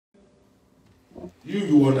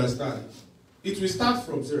You understand. It will start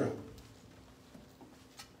from Sarah.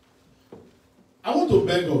 I want to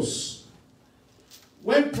beg us,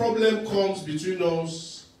 when problem comes between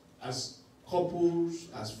us as couples,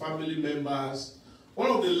 as family members, one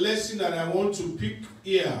of the lessons that I want to pick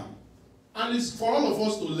here, and it's for all of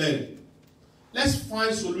us to learn, let's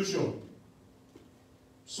find solution.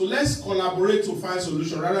 So let's collaborate to find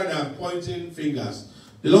solution rather than pointing fingers.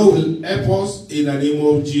 The Lord will help us in the name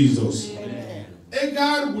of Jesus. Amen.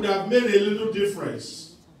 Hagar would have made a little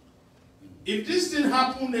difference. If this didn't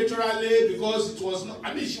happen naturally, because it was not,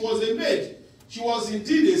 I mean, she was a maid. She was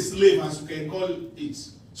indeed a slave, as you can call it.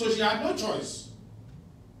 So she had no choice.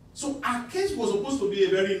 So her case was supposed to be a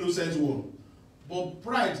very innocent one. But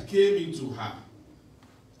pride came into her.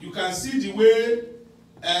 You can see the way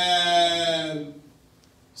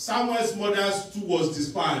Samuel's mother too was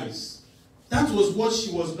despised. That was what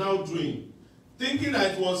she was now doing. Thinking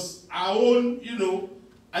that it was her own,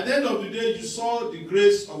 at the end of the day, you saw the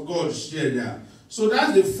grace of God shared there. So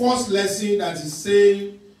that's the first lesson that is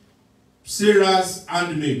saying Sarah's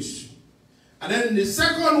handmaid. And then the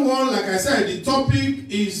second one, like I said, the topic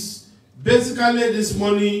is basically this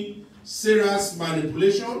morning, Sarah's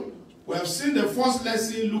manipulation. We have seen the first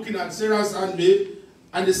lesson looking at Sarah's handmaid.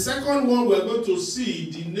 And the second one, we're going to see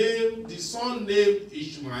the son named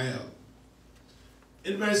Ishmael.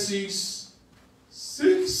 In verse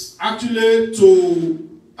 6 actually to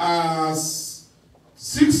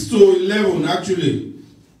 6 to 11 actually,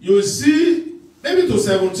 you will see, maybe to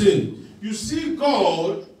 17, you see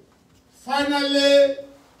God finally,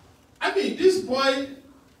 this boy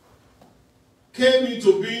came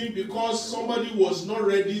into being because somebody was not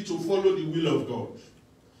ready to follow the will of God.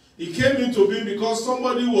 He came into being because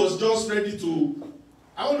somebody was just ready to,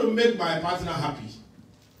 I want to make my partner happy.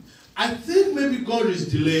 I think maybe God is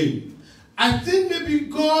delaying. I think maybe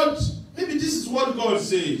this is what God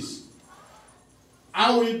says.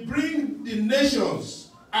 I will bring the nations,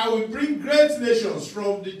 I will bring great nations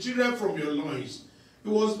from the children from your loins. It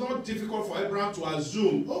was not difficult for Abraham to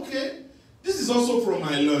assume, okay, this is also from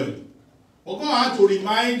my loin. But God had to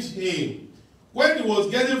remind him when he was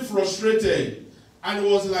getting frustrated and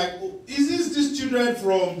he was like, oh, is these children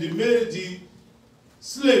from the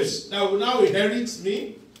slaves that will now inherit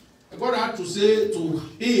me? And God had to say to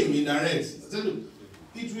him in direct, look,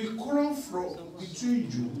 it will come from between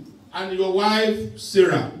you and your wife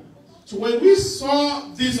Sarah. So when we saw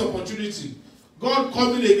this opportunity, God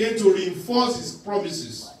coming again to reinforce his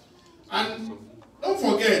promises. And don't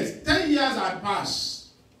forget, 10 years had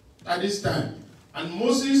passed at this time. And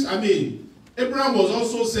Abraham was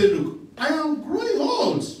also saying, look, I am growing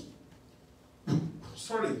old.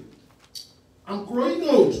 Sorry. I'm growing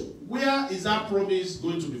old. Where is that promise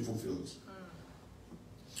going to be fulfilled?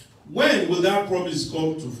 When will that promise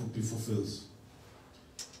come to be fulfilled?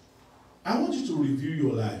 I want you to review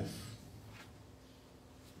your life.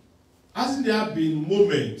 Hasn't there been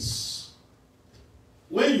moments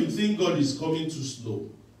when you think God is coming too slow?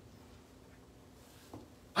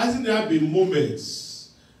 Hasn't there been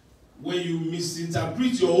moments when you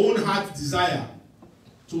misinterpret your own heart desire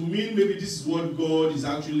to mean maybe this is what God is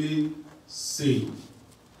actually saying?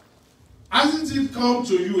 Hasn't it come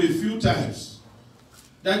to you a few times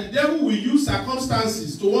that the devil will use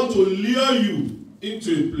circumstances to want to lure you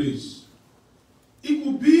into a place? It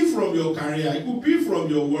could be from your career, it could be from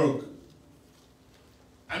your work.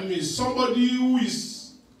 Somebody who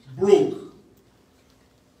is broke,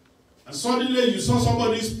 and suddenly you saw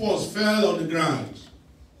somebody's purse fell on the ground,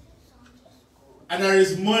 and there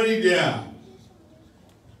is money there.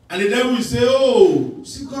 And the devil will say, oh,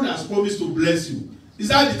 see, God has promised to bless you. Is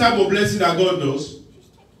that the type of blessing that God does?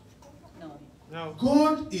 No.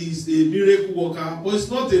 God is a miracle worker, but it's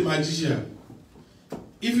not a magician.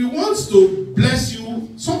 If he wants to bless you,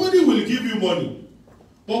 somebody will give you money.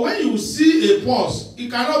 But when you see a purse, it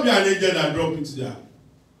cannot be an angel that dropped it there.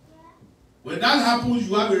 When that happens,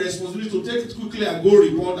 you have a responsibility to take it quickly and go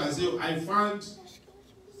report and say, I found.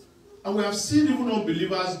 And we have seen even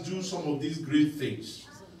unbelievers do some of these great things.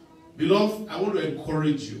 Beloved, I want to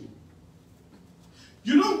encourage you.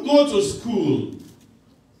 You don't go to school,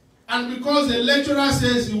 and because the lecturer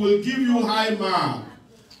says he will give you high mark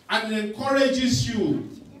and encourages you,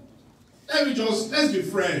 let's be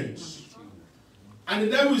friends. And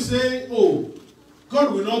the devil will say, oh,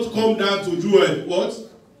 God will not come down to do it. What?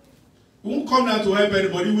 He won't come down to help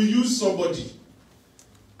anybody. He will use somebody.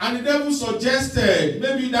 And the devil suggested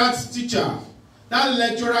maybe that teacher, that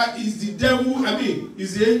lecturer is the devil,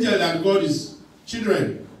 is the angel that God is.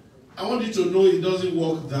 Children, I want you to know it doesn't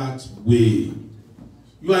work that way.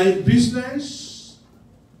 You are in business.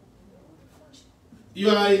 You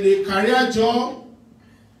are in a career job.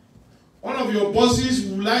 One of your bosses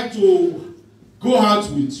would like to go out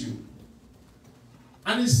with you.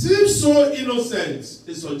 And it seems so innocent,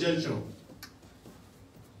 a suggestion.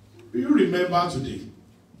 Do you remember today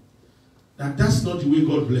that that's not the way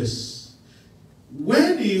God bless?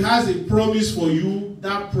 When he has a promise for you,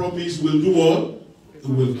 that promise will do what? It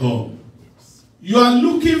will come. You are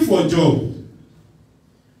looking for a job.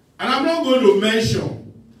 And I'm not going to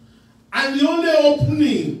mention. And the only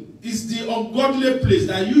opening is the ungodly place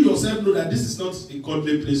that you yourself know that this is not a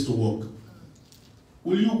godly place to work.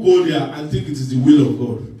 Will you go there and think it is the will of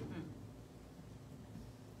God?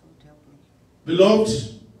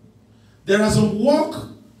 Beloved, there are some work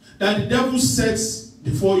that the devil sets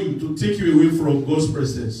before you to take you away from God's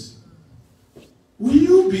presence. Will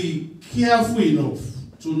you be careful enough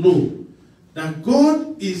to know that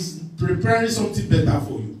God is preparing something better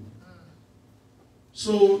for you?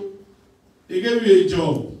 So, they gave you a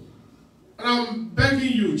job. And I'm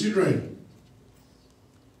begging you, children,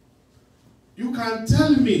 you can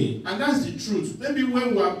tell me, and that's the truth. Maybe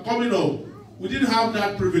when we are coming up, we didn't have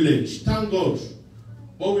that privilege. Thank God.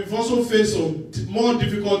 But we've also faced some more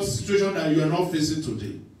difficult situations that you are not facing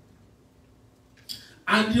today.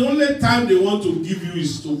 And the only time they want to give you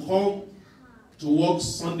is to come to work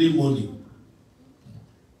Sunday morning.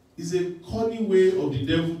 It's a cunning way of the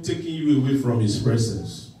devil taking you away from his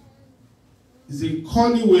presence. It's a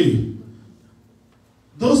cunning way.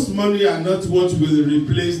 Those money are not what will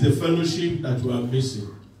replace the fellowship that you are missing.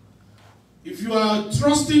 If you are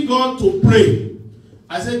trusting God to pray,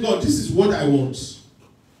 I say, God, this is what I want.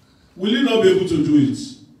 Will you not be able to do it?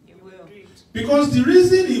 He will. Because the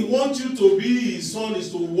reason he wants you to be his son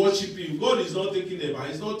is to worship him. God is not taking a bath.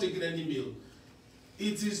 He's not taking any meal.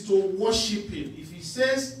 It is to worship him. If he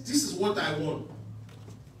says, this is what I want.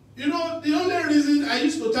 You know, the only reason I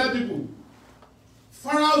used to tell people,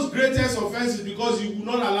 Pharaoh's greatest offense is because he would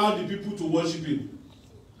not allow the people to worship him.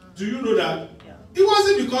 Do you know that? Yeah. It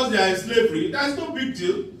wasn't because they are in slavery. That's no big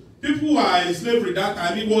deal. People who are in slavery that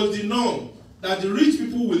time, it was the norm that the rich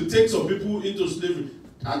people will take some people into slavery.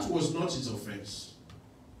 That was not his offense.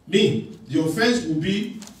 Me, the offense will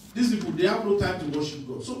be, these people, they have no time to worship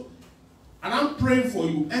God. So, and I'm praying for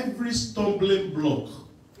you, every stumbling block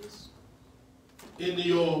in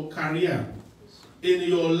your career, in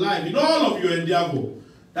your life, in all of your endeavor,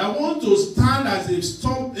 that want to stand as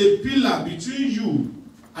a pillar between you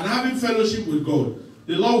and having fellowship with God,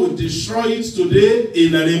 the Lord will destroy it today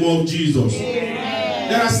in the name of Jesus. Amen.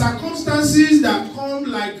 There are circumstances that come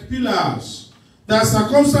like pillars. There are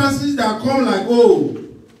circumstances that come like, oh,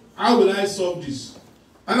 how will I solve this?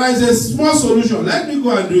 And there is a small solution. Let me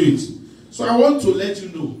go and do it. So I want to let you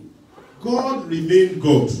know, God remained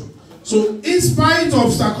God. So in spite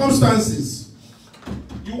of circumstances,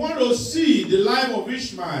 you want to see the life of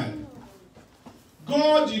Ishmael.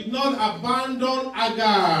 God did not abandon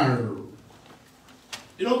Agar.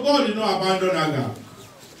 You know, God did not abandon Agar.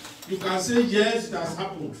 You can say, yes, it has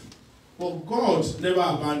happened. But God never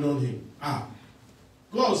abandoned him.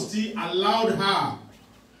 God still allowed her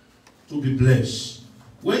to be blessed.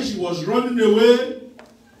 When she was running away,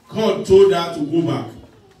 God told her to go back.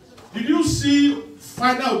 Did you see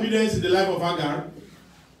final obedience in the life of Agar?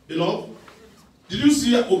 Beloved? Did you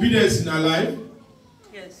see obedience in her life?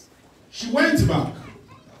 Yes. She went back.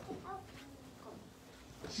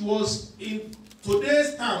 She was in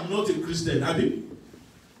today's time not a Christian, Abby.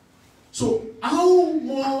 So how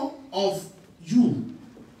more of you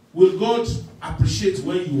will God appreciate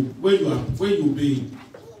when you obey?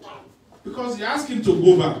 Because he asked him to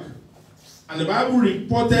go back. And the Bible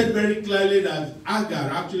reported very clearly that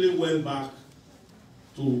Agar actually went back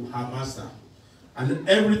to her master. And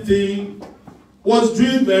everything was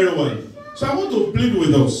doing very well. So I want to plead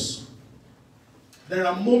with us. There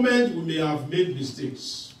are moments we may have made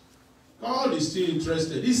mistakes. God is still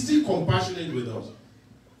interested. He's still compassionate with us.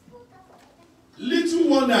 Little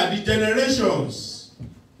wonder the generations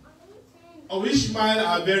of Ishmael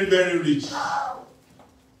are very, very rich.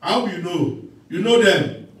 How do you know? You know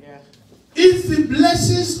them. Yeah. It's the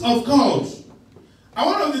blessings of God. And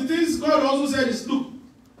one of the things God also said is, look,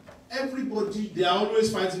 everybody, they are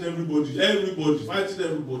always fighting everybody. Everybody, fighting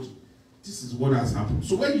everybody. This is what has happened.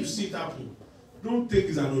 So when you see it happen, don't think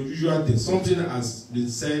it's an unusual thing. Something has been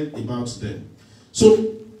said about them.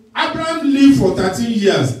 So Abraham lived for 13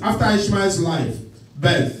 years after Ishmael's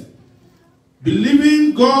birth,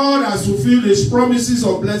 believing God has fulfilled his promises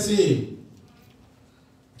of blessing him.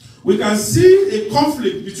 We can see a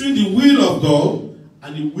conflict between the will of God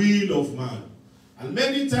and the will of man. And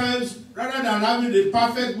many times, rather than having the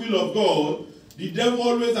perfect will of God, the devil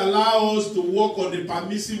always allows us to walk on the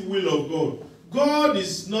permissive will of God. God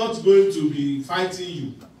is not going to be fighting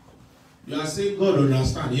you. You are saying God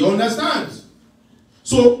understands. He understands.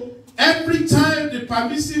 So every time the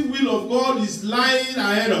permissive will of God is lying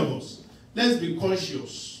ahead of us, let's be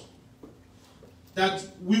conscious that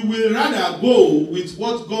we will rather go with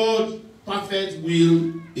what God's perfect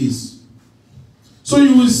will is. So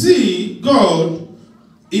you will see God,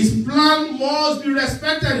 his plan must be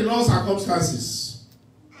respected in all circumstances.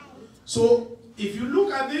 So if you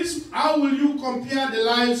look at this, how will you compare the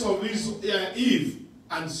lives of Eve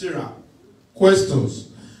and Sarah? Questions.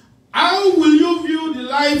 How will you view the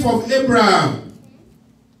life of Abraham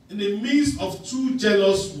in the midst of two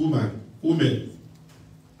jealous women,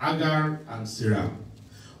 Hagar and Sarah?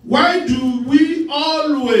 Why do we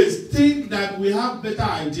always think that we have better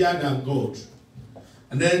idea than God?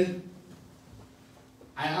 And then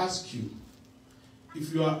I ask you,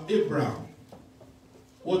 if you are Abraham,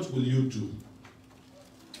 what will you do?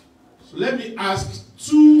 So let me ask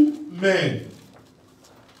two men.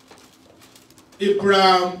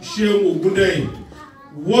 Abraham, Shem, Ogundeyin,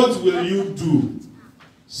 what will you do?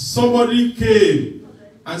 Somebody came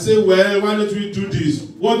and said, well, why don't we do this?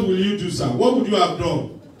 What will you do, sir? What would you have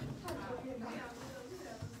done?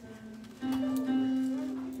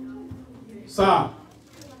 Sir,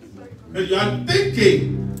 but you are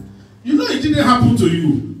thinking, you know it didn't happen to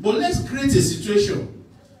you, but let's create a situation.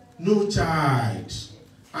 No child,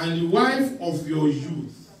 and the wife of your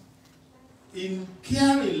youth, in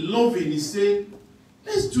caring, loving, is saying,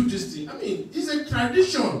 let's do this thing. I mean, it's a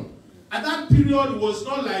tradition. At that period, it was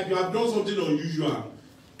not like you have done something unusual.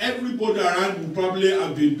 Everybody around will probably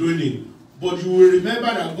have been doing it. But you will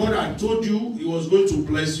remember that God had told you he was going to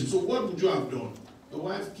bless you. So what would you have done? The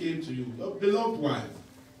wife came to you, your beloved wife.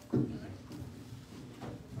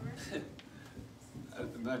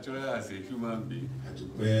 Naturally, as a human being,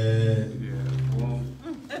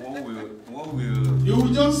 one will. You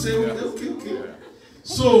will just say, okay. Yeah.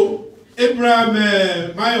 So, Abraham,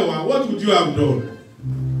 Maiwa, what would you have done?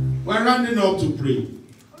 We're rounding up to pray.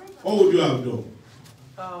 What would you have done?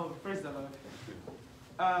 Praise the Lord.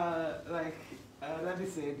 Like Daddy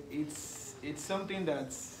said, it's something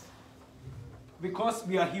that's, because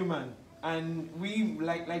we are human, and we,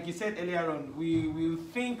 like you said earlier on, we will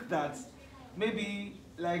think that maybe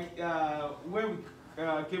like where we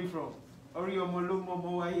came from. You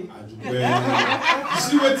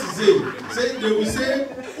see what to say? They will say,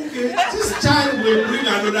 okay, this child will bring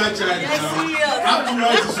another child now. After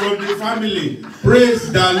all, it's from the family.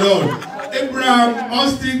 Praise the Lord. Abraham,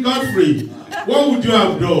 Austin, Godfrey, what would you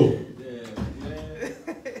have done?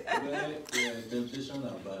 The temptation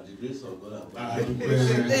about the grace of God.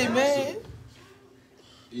 Amen.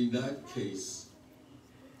 In that case,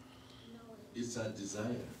 it's a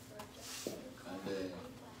desire, and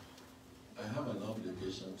I have an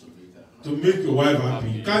obligation to meet her. To make your wife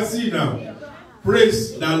happy. You can see now.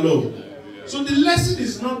 Praise the Lord. So the lesson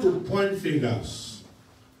is not to point fingers.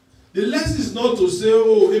 The lesson is not to say,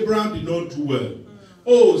 oh, Abraham did not do well.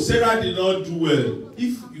 Oh, Sarah did not do well.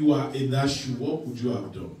 If you are in that shoe, what would you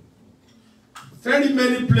have done? Very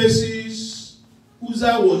many places,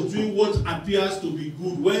 Uzzah was doing what appears to be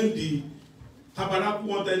good when the tabernacle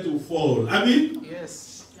wanted to fall. I mean,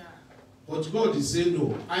 yes. But God is saying,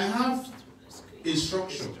 no, I have a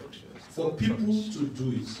structure for people to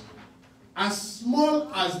do it. As small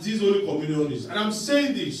as this Holy Communion is, and I'm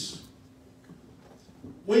saying this,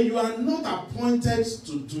 when you are not appointed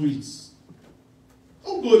to do it,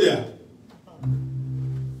 don't go there.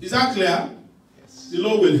 Is that clear? Yes. The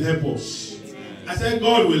Lord will help us. Amen. I said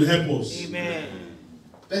God will help us. Amen.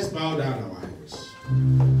 Let's bow down our heads.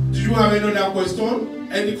 Do you have any other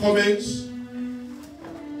question? Any comments?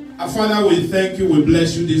 Our Father, we thank you. We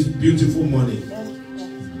bless you this beautiful morning.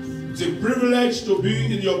 It's a privilege to be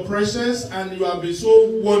in your presence, and you have been so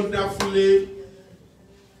wonderfully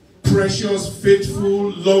precious,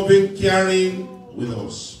 faithful, loving, caring with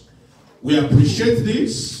us. We appreciate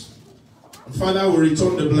this. Father, we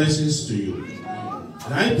return the blessings to you.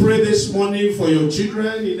 And I pray this morning for your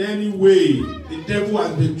children. In any way the devil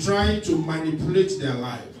has been trying to manipulate their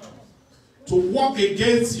life, to work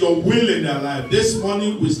against your will in their life, this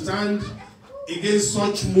morning we stand against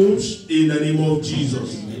such moves in the name of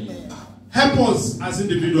Jesus. Help us as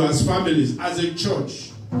individuals, as families, as a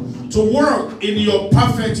church, to work in your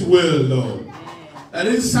perfect will, Lord. And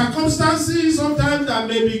in circumstances sometimes that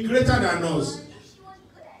may be greater than us,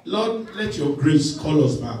 Lord, let your grace call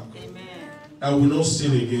us back. I will not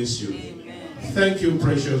sin against you. Amen. Thank you,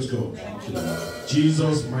 precious God. In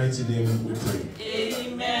Jesus' mighty name we pray.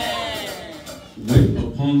 Amen. When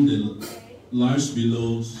upon the life's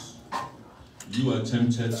billows you are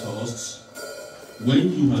tempted to lust,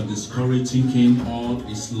 when you are discouraged thinking all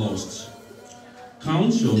is lost,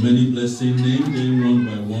 Count your many blessings, name them one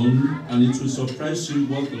by one, and it will surprise you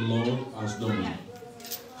what the Lord has done.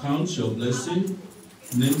 Count your blessings,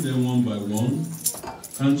 name them one by one.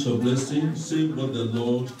 Count your blessings, say what the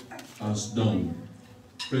Lord has done.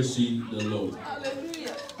 Praise ye the Lord.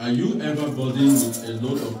 Hallelujah. Are you ever burdened with a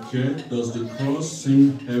load of care? Does the cross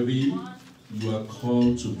seem heavy? You are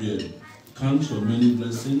called to bear. Count your many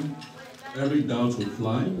blessings. Every doubt will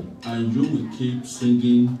fly, and you will keep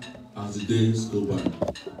singing as the days go by.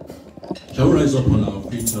 Shall we rise up on our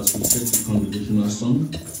feet as we take the congregational song?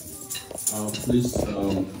 Please,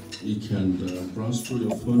 you can browse through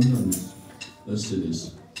your phone and let's see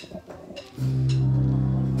this.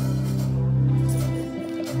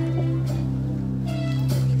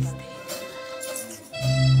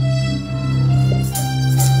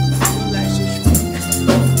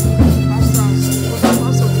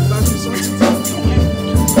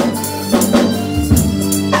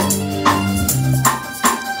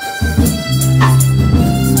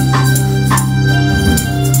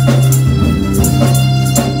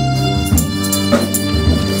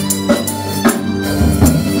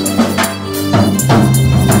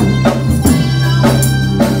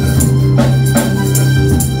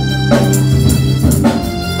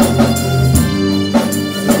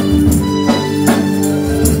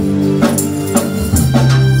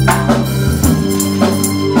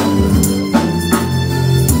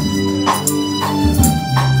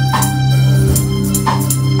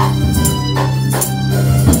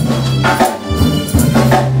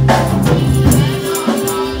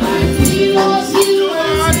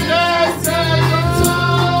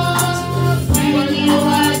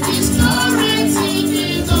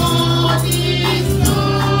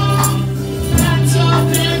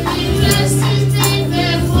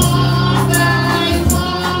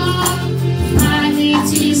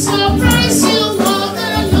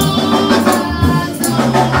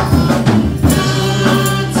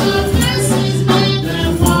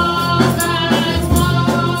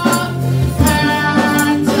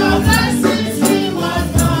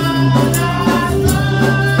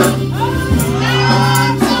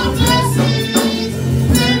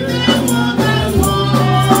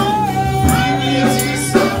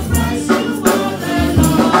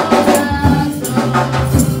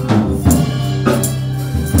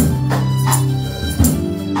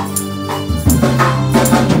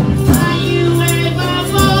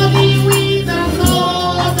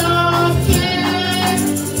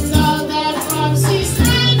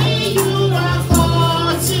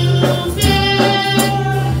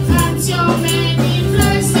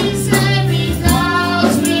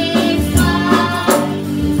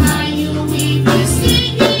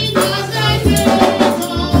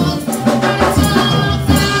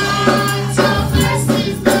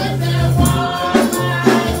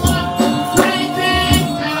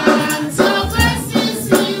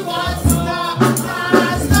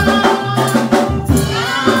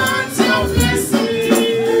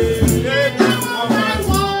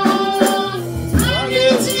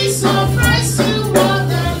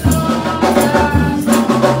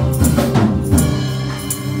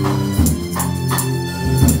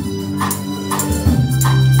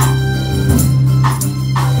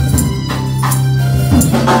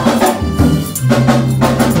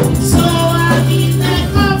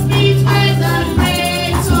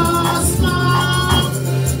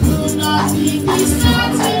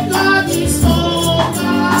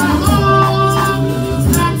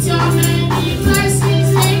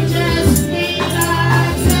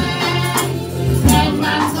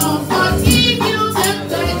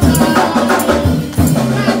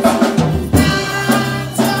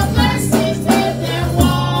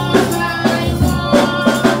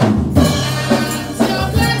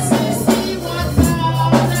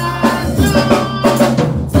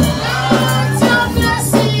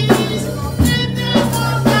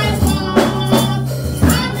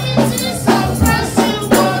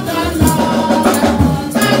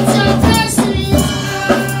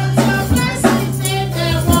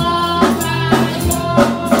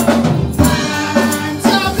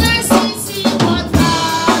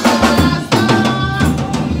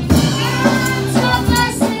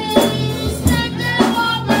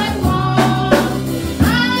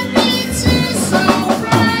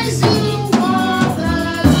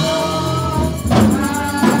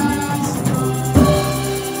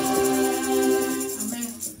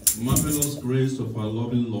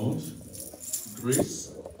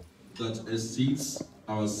 Exceeds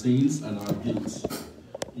our sins and our guilt.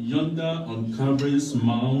 Yonder on Calvary's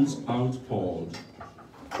Mount outpoured,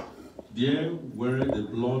 there where the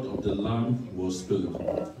blood of the Lamb was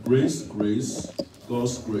spilled. Grace, grace,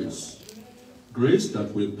 God's grace. Grace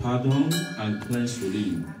that will pardon and cleanse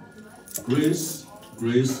within. Grace,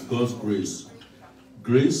 grace, God's grace.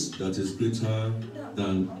 Grace that is greater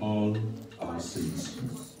than all our sins.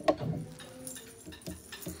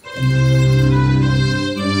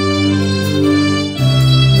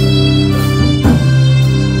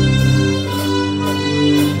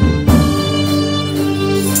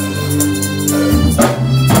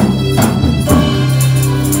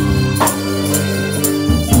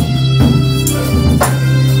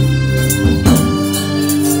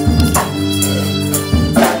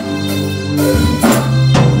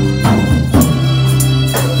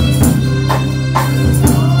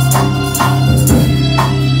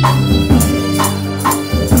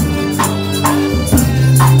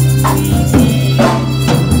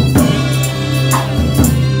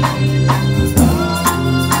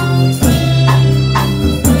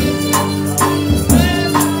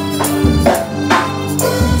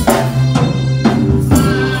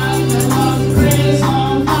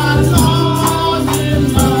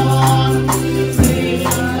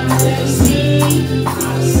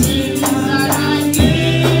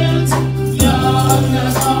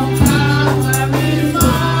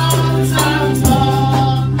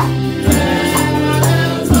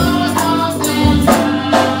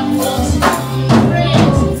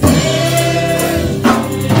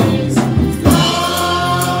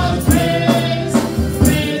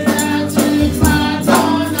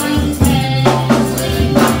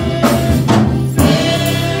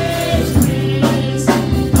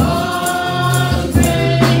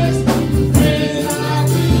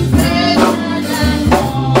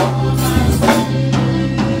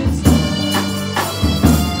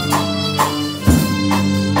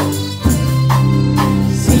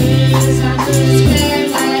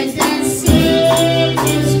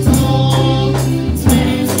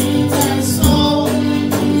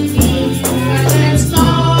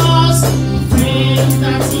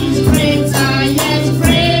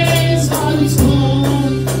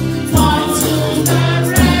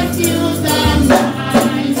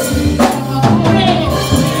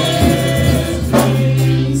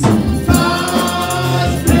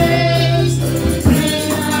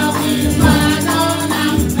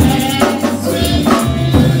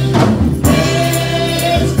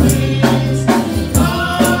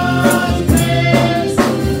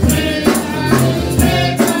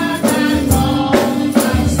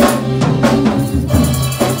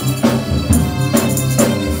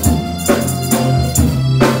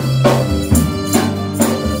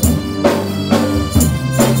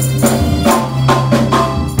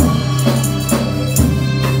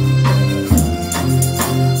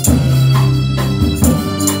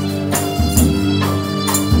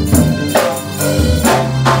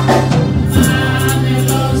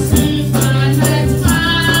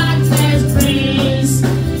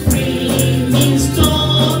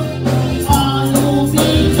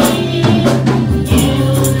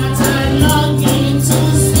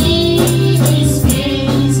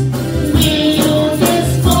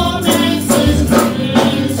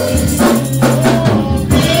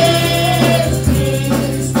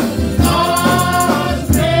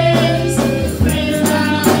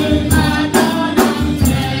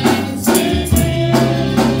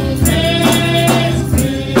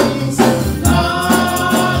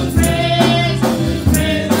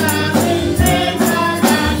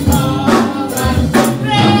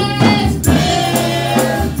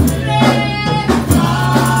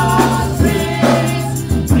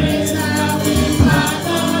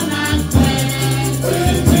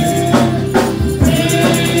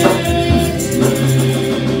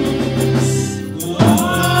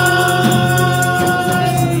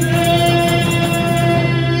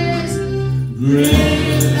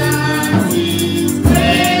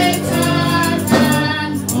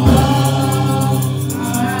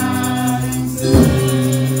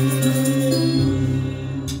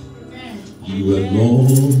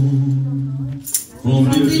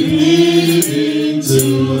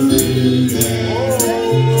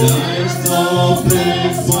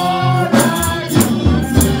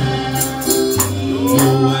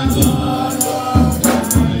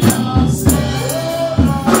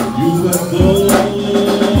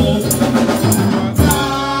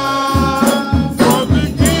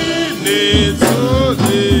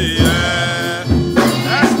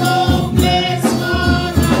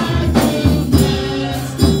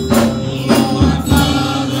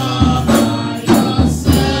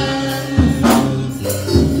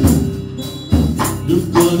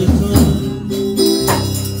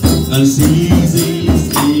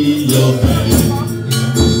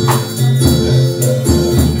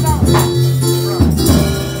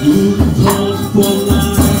 called for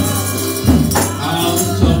light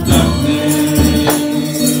out of darkness.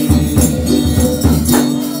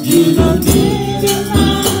 You don't need a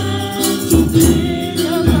man to be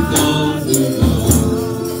the God you know.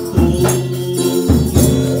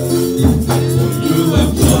 You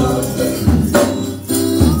have called me.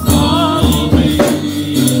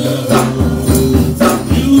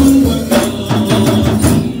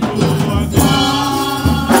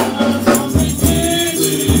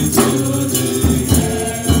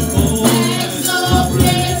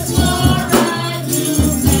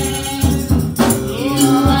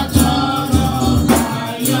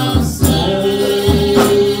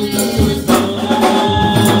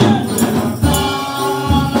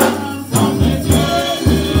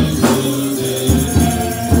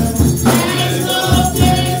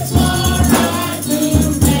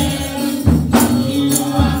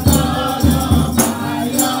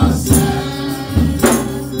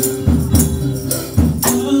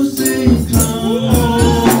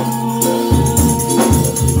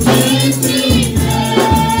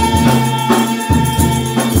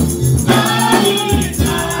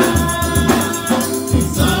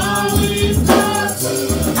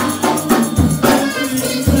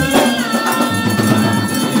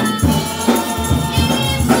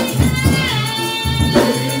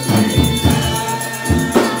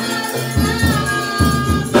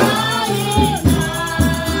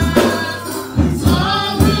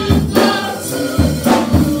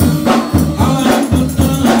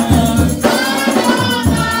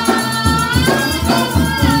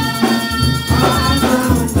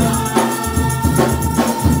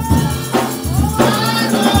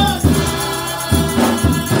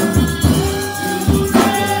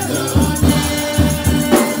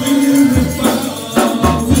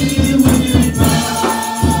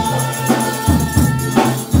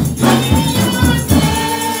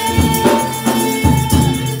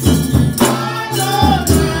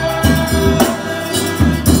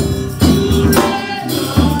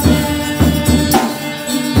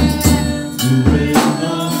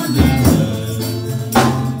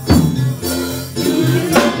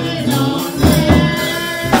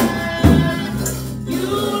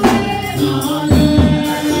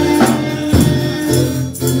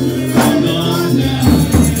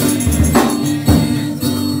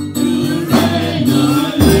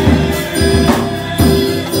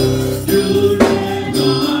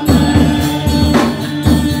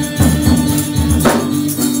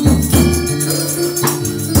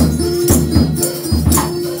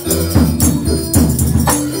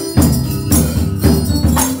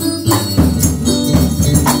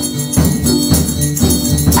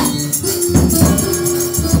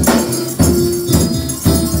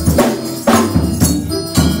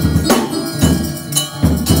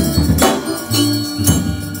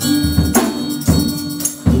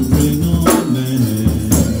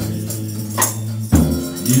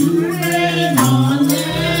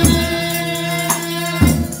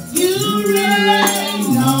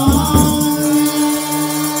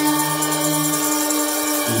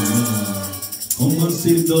 Come and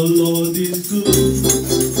say the Lord is good.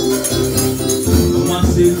 Come and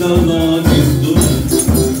say the Lord is good.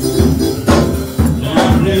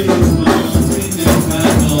 Lord, raise mountain and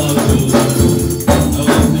cannot do. Come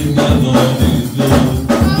and say the Lord is good.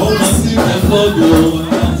 Come and say the Lord is good.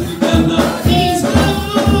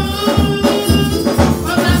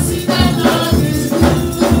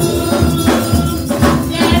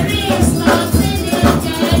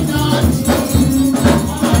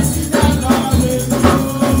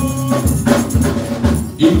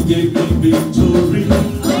 He gave me victory.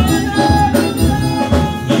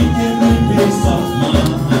 He gave me peace of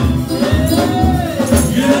mind.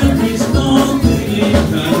 There is nothing he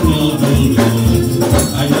cannot do.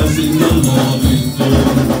 I have seen the Lord is good.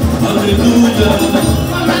 Hallelujah.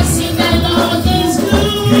 Come and see the Lord is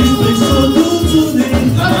good. He's been so good to me.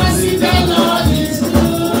 Come and see the Lord is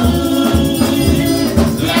good.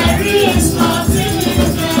 There is nothing he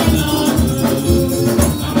cannot do.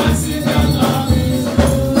 Come and see the Lord is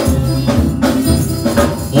good.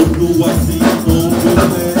 Olúwa mi mo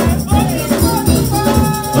dúpẹ́.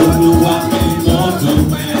 Olúwa mi mo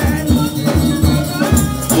dúpẹ́.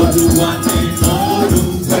 Olúwa mi mo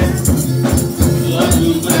dúpẹ́. Mo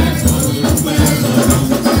dúpẹ́, mo dúpẹ́,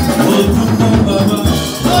 mo dúpẹ́ bàbá.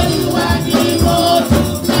 Olúwa mi mo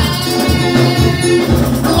dúpẹ́.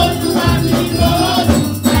 Olúwa mi mo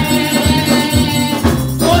dúpẹ́.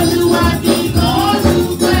 Olúwa mi mo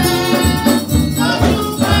dúpẹ́. Mo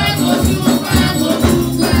dúpẹ́, mo dúpẹ́, mo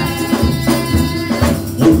dúpẹ́.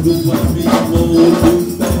 Olúwa mi mo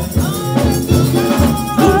dúpẹ́.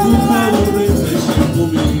 Mo dúpẹ́ oore rẹ̀ ṣe fún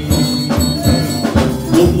mi.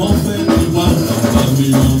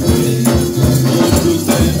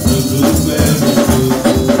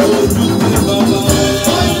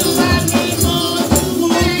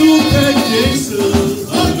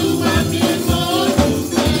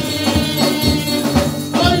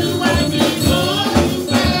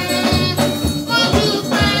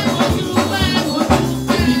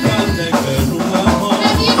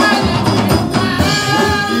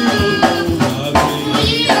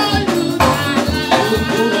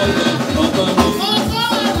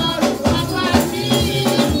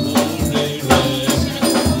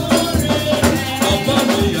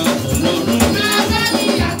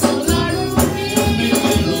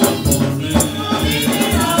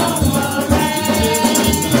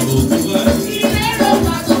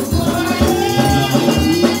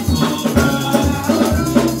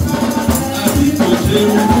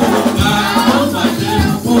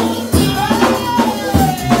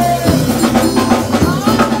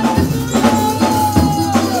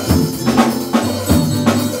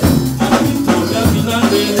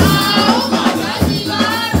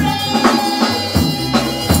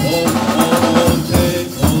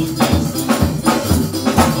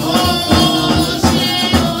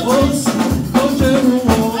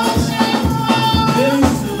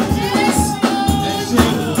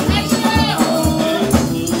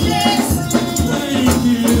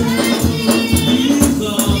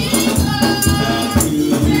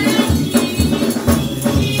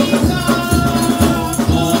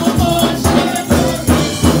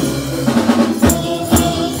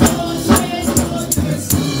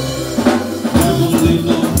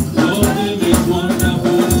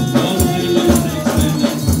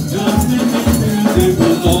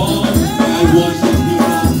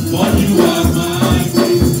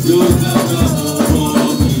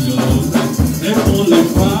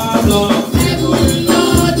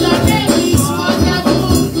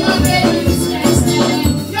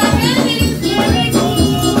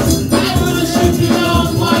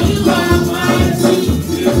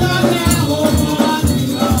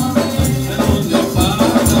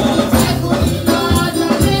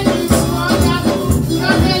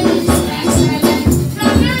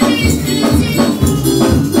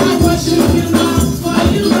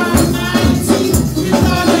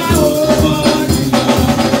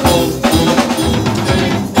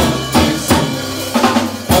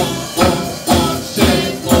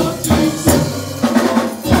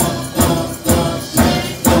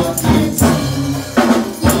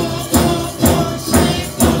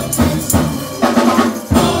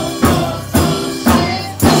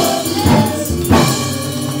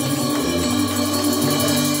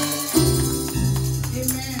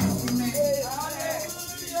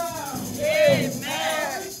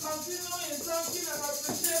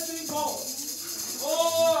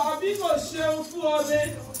 Àbí kò ṣeun fún ọ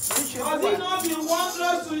ni? Has it not been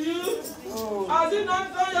wondrous to you? Has it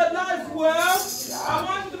not done your life well? I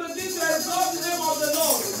want you to begin to exalt the name of the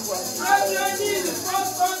Lord. Brethren, this is the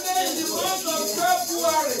first Sunday in the month of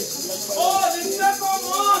February. Oh, the second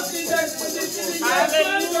month in the year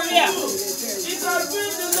 2022. It has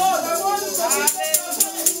been the Lord. I want you to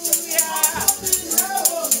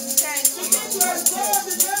begin to exalt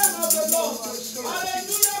the name of the Lord.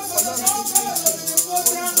 Hallelujah for the Lord God of the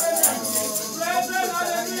program. Brethren,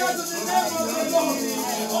 hallelujah to the name of the Lord.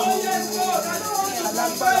 Oh yes, Lord, I don't want to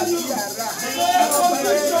compare you to a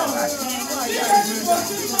position. Different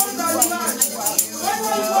positions are life.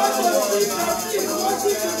 Whether you want to sit or sit,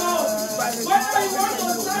 worship the Lord. Whether you want to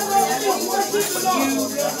stand up, please worship the Lord.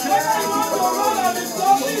 Whether you want to roll on the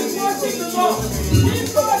floor, please worship the Lord. He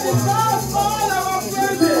God deserves all our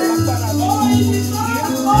praises. Oh, He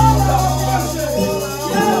deserves all our worship.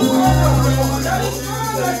 Yes, Lord. There is no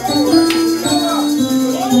like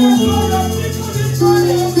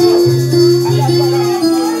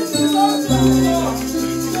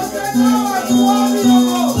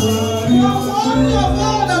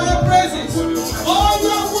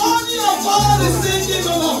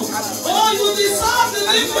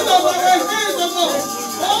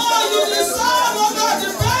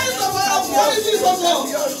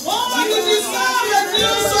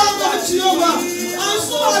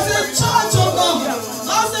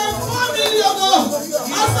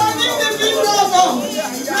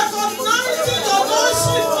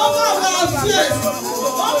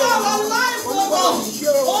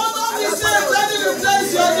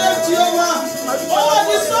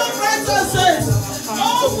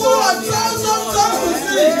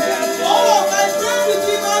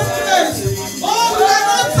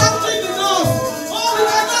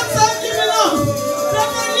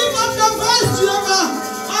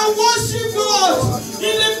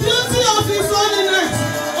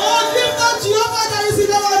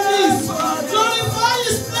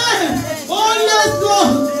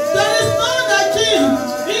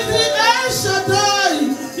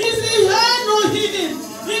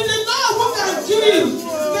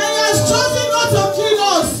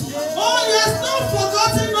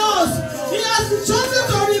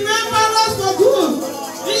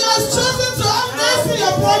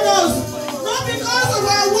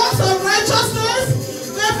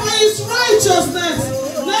righteousness.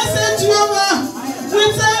 Blessed Jehovah, we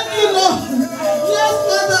thank you, Lord. Yes,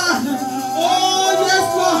 Father. Oh, yes,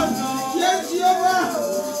 Lord. Yes, Jehovah.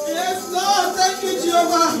 Yes, Lord. Thank you,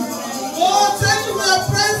 Jehovah. Oh, thank you for your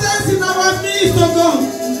presence in our midst, oh God.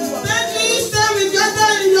 Thank you each time we gather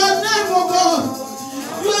in your name, oh God.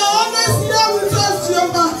 You are always here with us,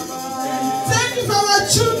 Jehovah. Thank you for our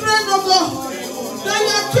children, oh God. That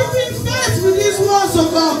you are keeping faith with these ones, oh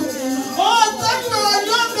God. Oh, thank you for our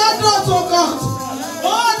young adults, oh God.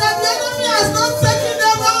 Oh, that the enemy has not taken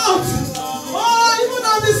them out. Oh, even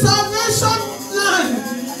on the salvation line.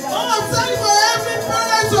 Oh, thank you for every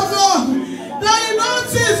parent, oh God. That you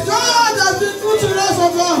notice God has been good to us,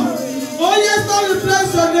 oh God. Oh, yes, Lord, we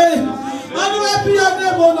bless your name. And we be your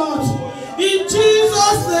name, oh Lord. In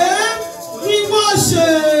Jesus' name, we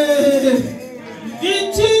worship.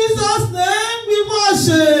 In Jesus' name, we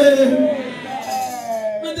worship.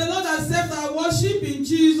 May the Lord accept our worship in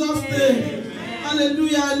Jesus' name.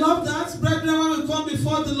 Hallelujah. I love that. Brethren, when we come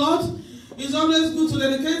before the Lord, it's always good to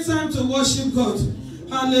dedicate time to worship God.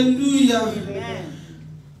 Hallelujah. Amen.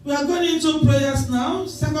 We are going into prayers now.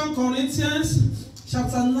 2 Corinthians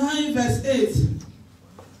chapter 9, verse 8.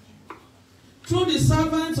 Through the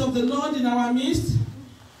servants of the Lord in our midst,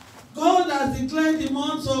 God has declared the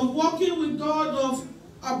month of walking with God of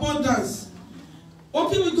abundance.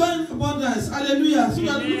 Walking with God in abundance. Hallelujah. So we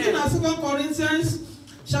are looking at 2 Corinthians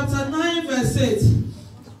chapter 9, verse 8.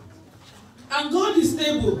 And God is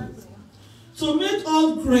able to make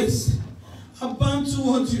all grace abound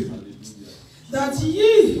toward you, that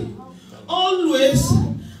ye always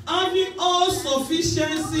having all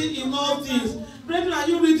sufficiency in all things. Brethren, are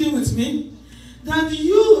you reading with me? That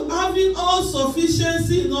you having all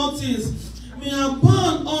sufficiency in all things may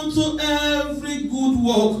abound unto every good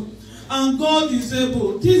work. And God is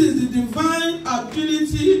able. This is the divine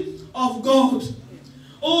ability of God.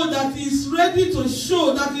 Oh, that is ready to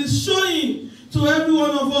show, that is showing to every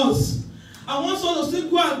one of us. I want us to still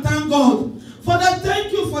go and thank God. Father,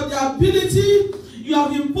 thank you for the ability you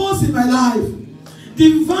have imposed in my life.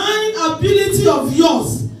 Divine ability of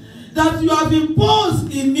yours that you have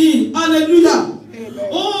imposed in me. Hallelujah. Amen.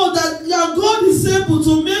 Oh, that your God is able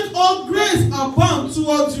to make all grace abound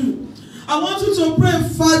towards you. I want you to pray,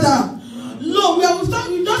 Father. Lord, we just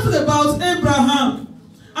talked about Abraham.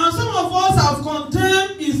 And some of us have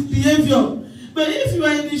condemned his behavior. But if you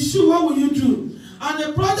are in his shoe, what will you do? And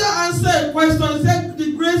the brother answered a question. He said,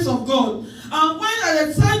 the grace of God. And when at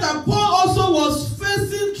the time that Paul also was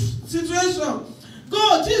facing situation,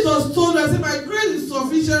 God, Jesus told us, my grace is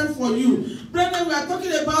sufficient for you. Brethren, we are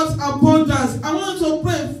talking about abundance. I want to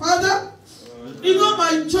pray, Father, you know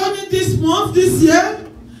my journey this month, this year.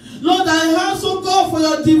 Lord, I ask, oh God, for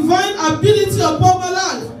your divine ability upon my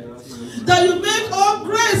life. That you make all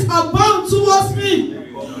grace abound towards me.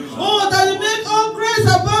 Oh, that you make all grace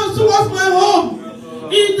abound towards my home.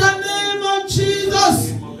 In the name of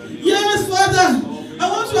Jesus. Yes, Father. I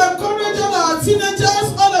want to encourage all our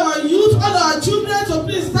teenagers, all our youth, all our children to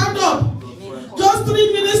please stand up. Just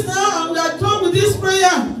 3 minutes now and we are done with this prayer.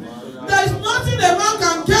 There is nothing a man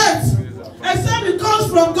can get except it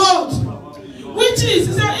comes from God. Witches,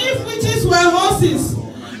 he said, if witches were horses,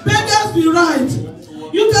 beggars be right.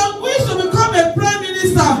 You can wish to become a prime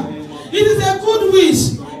minister. It is a good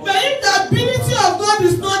wish. But if the ability of God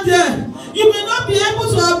is not there, you may not be able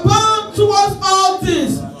to abound towards all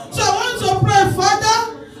things. So I want to pray, Father,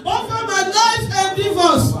 over my life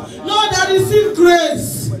endeavors, Lord, I receive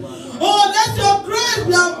grace. Oh, let your grace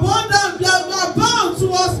be abundant, be abound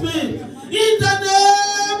towards me. In the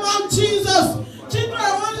name of Jesus. Children,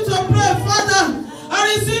 I want you to pray, Father,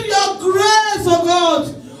 I receive your grace, oh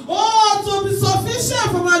God. Oh, to be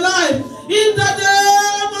sufficient for my life. In the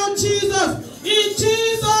name of Jesus. In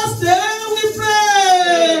Jesus' name we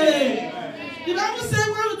pray. The Bible says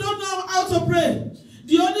when we don't know how to pray,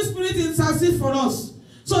 the Holy Spirit intercedes for us.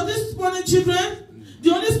 So this morning, children, the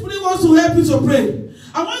Holy Spirit wants to help you to pray.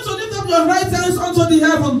 I want you to lift up your right hands unto the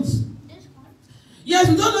heavens. Yes,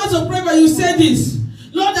 you don't know how to pray, but you say this.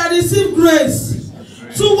 Lord, I receive grace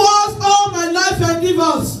towards all my life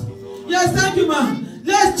endeavors. Yes, thank you, man.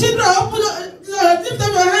 Yes, children, lift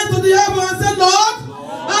up your hands to the heavens and say, Lord,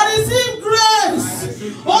 I receive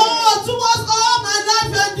grace. Oh, towards all my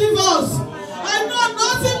life endeavors. I know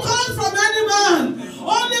nothing comes from any man.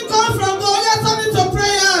 Only comes from God. Yes, turn into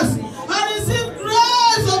prayers. I receive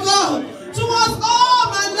grace, oh God, towards all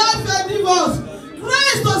my life endeavors.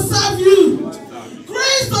 Grace to serve you.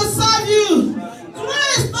 Grace to serve you.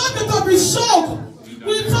 Grace not to be shocked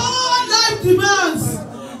with all life demands.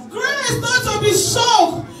 Grace not to be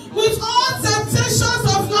shocked with all temptations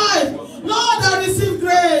of life. Lord, I receive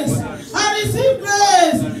grace. I receive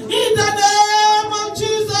grace in the name of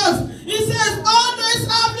Jesus. He says, always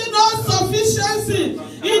having all sufficiency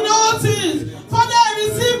in all things. Father, I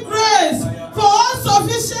receive grace for all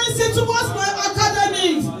sufficiency towards my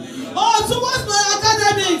academics. Oh, towards my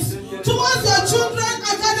academics. Towards your children's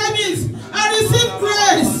academics. I receive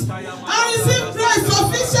grace. I receive grace,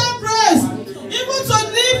 sufficient grace. Even to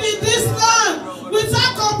live in this land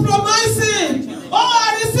without compromising. Oh,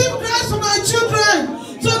 I receive grace for my children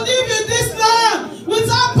to live in this land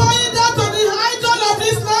without bowing down to the idol of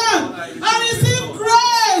this land. I receive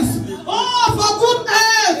grace, oh, for good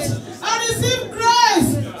health. I receive grace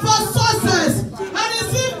for success. I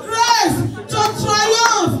receive grace to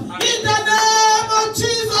triumph in the name of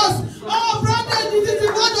Jesus. Oh, brother, this is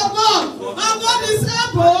the word of God. And God is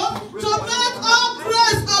able to make all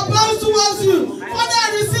grace abound towards you. Father,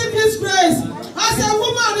 I receive this grace. As a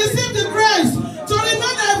woman, receive the grace to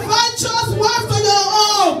remain a righteous wife to your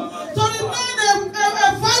home, to remain a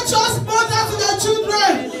righteous mother to your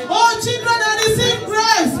children. Oh, children, I receive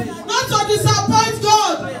grace not to disappoint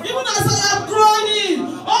God, even as I am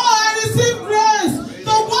growing. Oh, I receive grace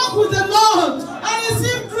to walk with the Lord. I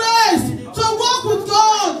receive grace to walk with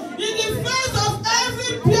God in the face of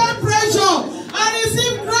every peer pressure. I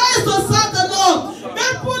receive grace to serve the Lord.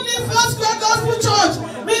 People in First Great Gospel Church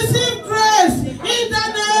receive grace in the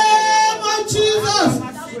name of Jesus.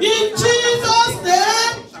 In Jesus'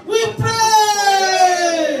 name we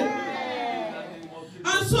pray.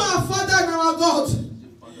 And so our Father and our God.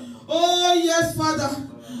 Oh yes, Father.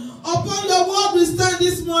 Upon your word we stand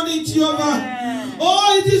this morning, Jehovah.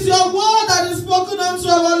 Oh, it is your word that is spoken unto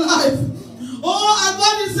our life. Oh, and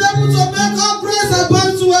God is able to make all grace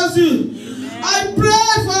abound towards you. I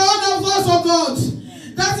pray for all of us, oh God,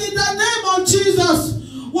 that in the name of Jesus,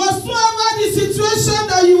 whatsoever the situation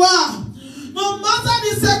that you are, no matter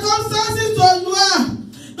the circumstances that you are,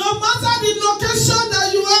 no matter the location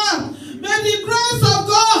that you are, may the grace of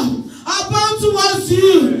God abound towards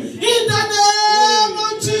you. In the name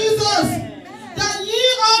of Jesus, that ye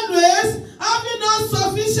always having no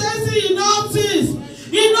sufficiency in all things.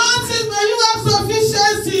 In all things may you have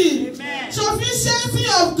sufficiency. Amen. Sufficiency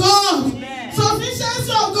of God. Amen.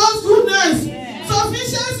 Sufficiency of God's goodness. Amen.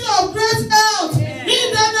 Sufficiency of great health. Amen. In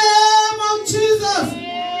the name of Jesus.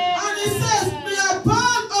 Amen. And he says, may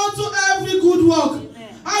abound unto every good work.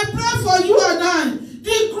 I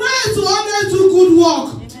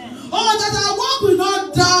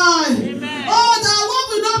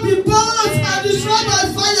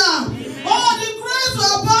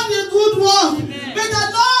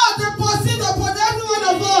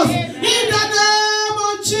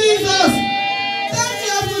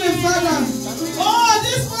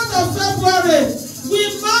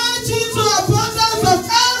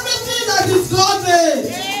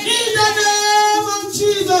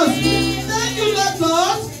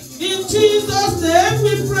Jesus' name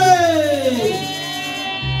we pray.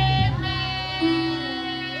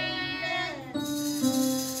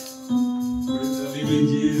 Praise the living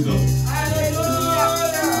Jesus.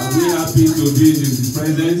 Are we happy to be in His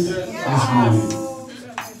presence this morning?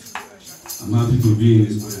 I'm happy to be in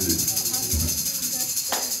His presence.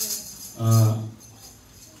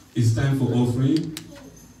 It's time for offering.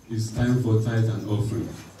 It's time for tithe and offering.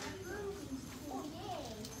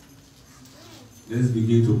 Let's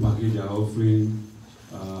begin to package our offering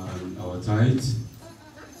and our tithe.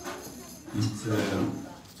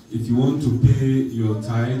 If you want to pay your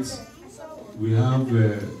tithe, we have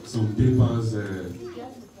some papers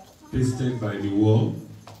pasted by the wall.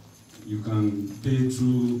 You can pay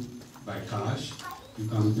through by cash. You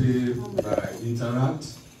can pay by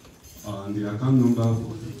Interact. And the account number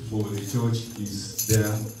for the church is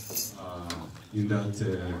there in that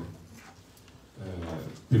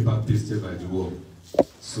paper pasted by the wall.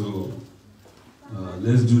 So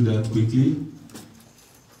let's do that quickly.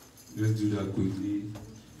 Let's do that quickly.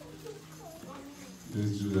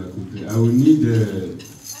 Let's do that quickly. I will need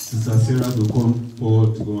Sister Sarah to come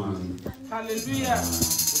forward to go and Hallelujah.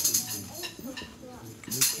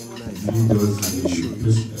 lead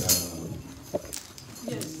us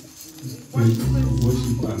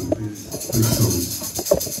worship and praise songs.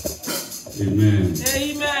 Amen.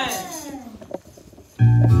 Amen.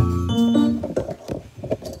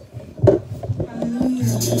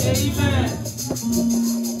 Amen.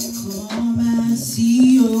 Come and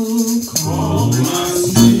see, oh, come and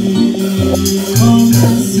see, come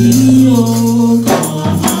and see, oh,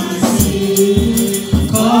 come and see,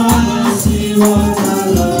 come and see what the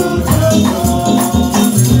Lord has done.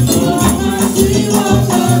 Come and see what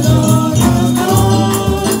the Lord has done.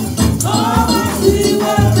 Come and see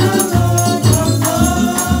what the Lord has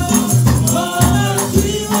done. Come and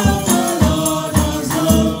see what the Lord has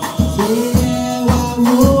done.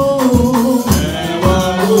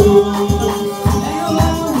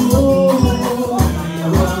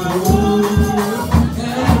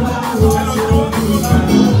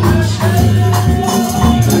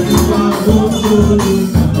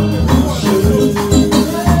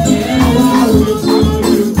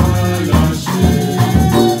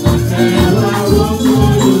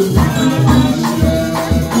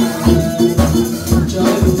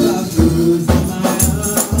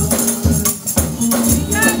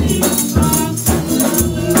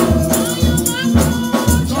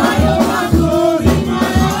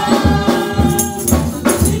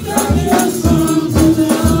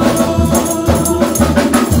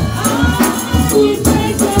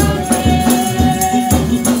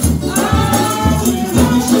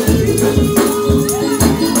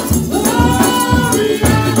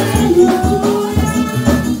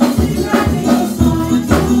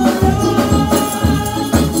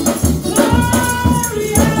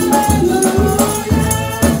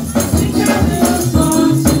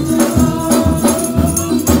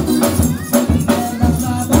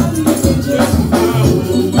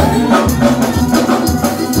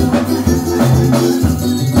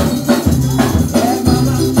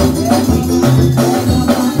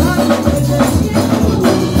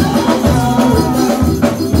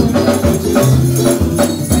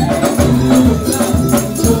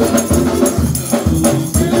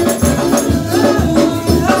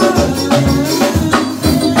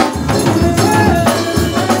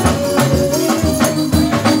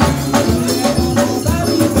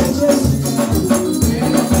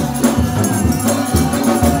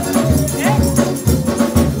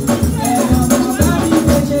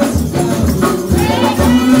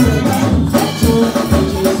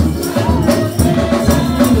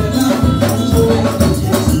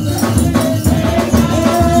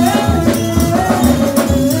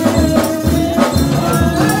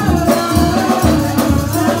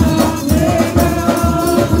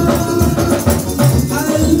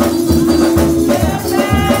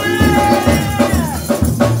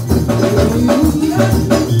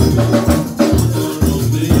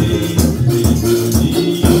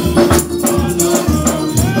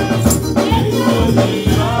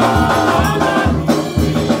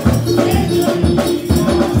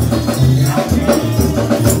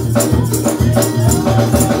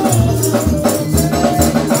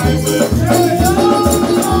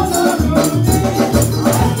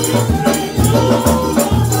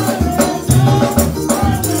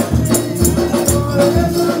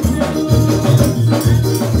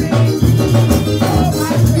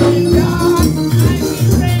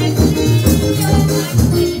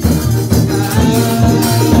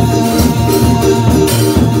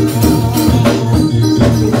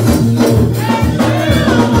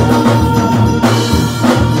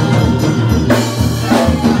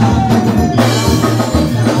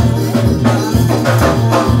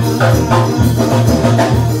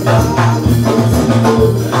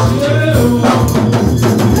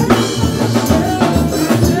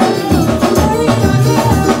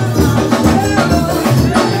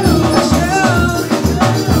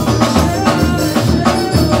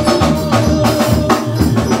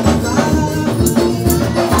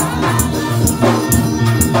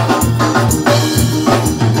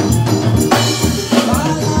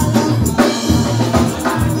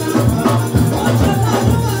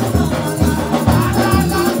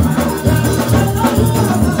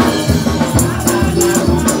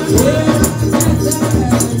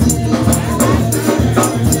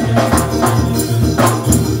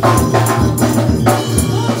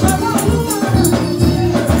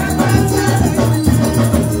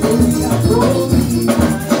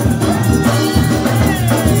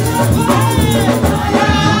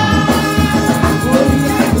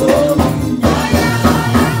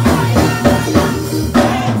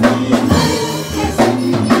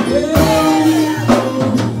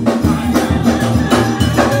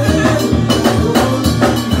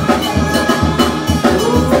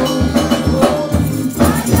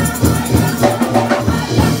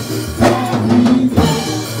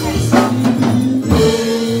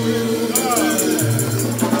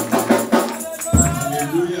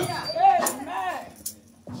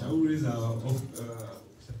 Shall we raise our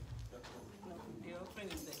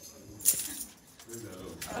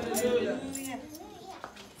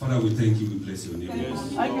Father, we thank you, we bless your name.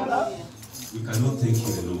 Yes. We cannot thank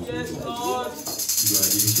you enough. Yes, Lord. Lord. You are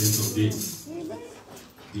the ancient of days,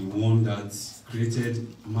 the one that created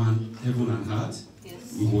man, heaven and earth.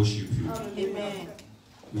 Yes. We worship you. Amen.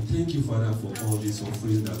 We thank you, Father, for all these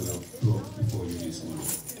offerings that we have brought before you this morning.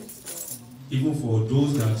 Even for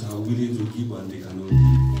those that are willing to give and they cannot give.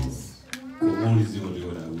 Yes. For one reason or the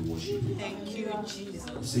other, we worship you. Thank you, Jesus.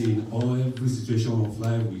 Say in every situation of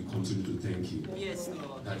life, we continue to thank you. Yes,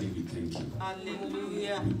 Lord. Daddy, we thank you.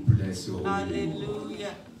 Hallelujah. We bless your holy name.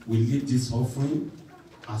 Hallelujah. We lead this offering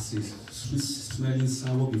as a sweet-smelling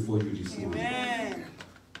savour before you this morning. Amen.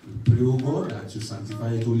 We pray, O God, that you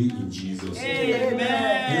sanctify it only in Jesus' name.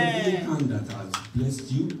 Amen. Every hand that has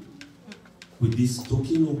blessed you with this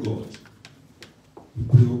token, O God, we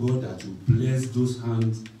pray, O God, that you bless those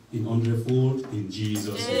hands in 100-fold in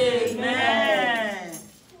Jesus' name. Amen.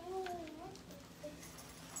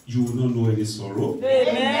 You will not know any sorrow.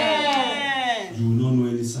 Amen. You will not know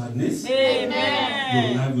any sadness. Amen.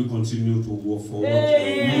 Your life will continue to walk forward,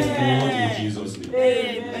 move forward in Jesus' name.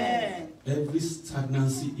 Amen. Every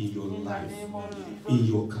stagnancy in your life, in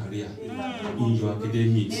your career, in your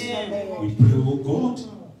academics, we pray, oh God,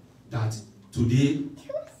 that today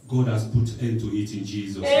God has put end to it in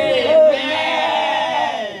Jesus' name.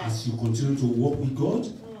 Amen. As you continue to walk with God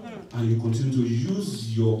and you continue to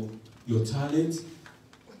use your talent,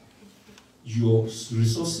 your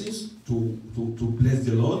resources to bless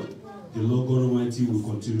the Lord God Almighty will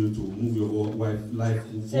continue to move your life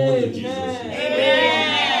forward in Jesus' name.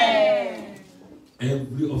 Amen.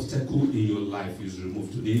 Every obstacle in your life is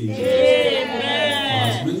removed today in Jesus' name. For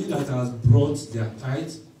as many that has brought their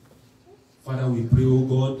tithe, Father, we pray, oh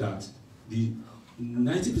God, that the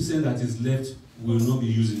 90% that is left will not be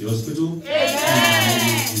used in the hospital.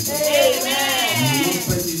 Amen. You will not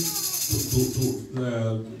spend it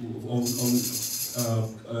on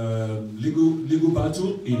legal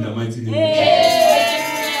battle in the mighty name of Jesus.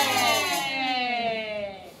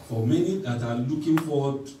 For many that are looking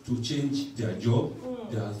forward to change their job,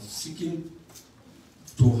 they are seeking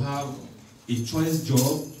to have a choice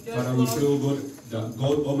job. Father, we pray, oh God, that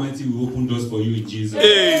God Almighty will open doors for you in Jesus.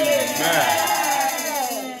 Amen.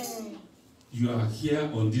 You are here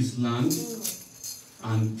on this land,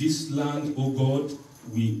 and this land, oh God,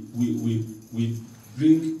 we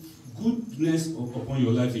bring goodness upon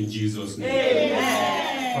your life in Jesus' name.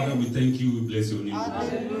 Amen. Father, we thank you, we bless your name.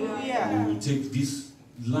 Hallelujah. We will take this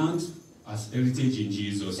land as heritage in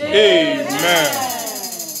Jesus' name. Amen.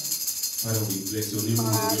 Father, we bless your name.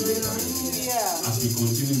 Hallelujah. As we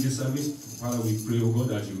continue this service, Father, we pray, oh God,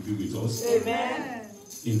 that you will be with us. Amen.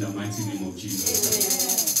 In the mighty name of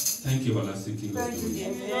Jesus. Thank you, everlasting King of Thank you, glory.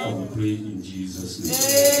 Jesus. For we pray in Jesus' name.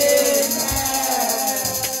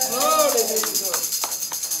 Glory be to God.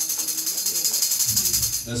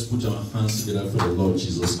 Let's put our hands together for the Lord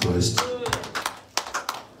Jesus Christ.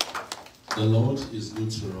 The Lord is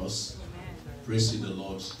good to us. Praise ye the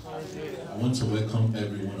Lord. I want to welcome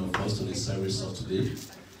every one of us to the service of today.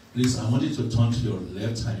 Please, I want you to turn to your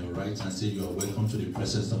left and your right and say you are welcome to the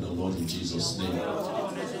presence of the Lord in Jesus' name.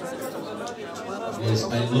 Yes,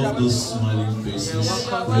 I love those smiling faces.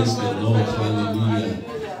 Praise the Lord. Hallelujah.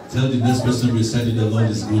 Tell the next person beside you the Lord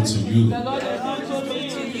is good to you.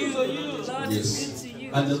 Yes.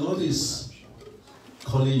 And the Lord is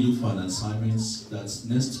calling you for an assignment that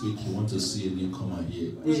next week you want to see a newcomer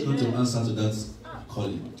here. Who's going to answer to that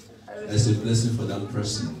calling? There's a blessing for that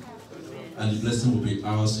person. And the blessing will be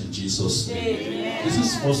ours in Jesus' name. This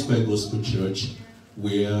is Foursquare Gospel Church,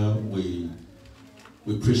 where we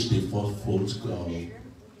preach the fourfold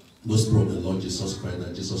gospel of the Lord Jesus Christ,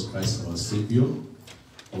 that Jesus Christ our Savior,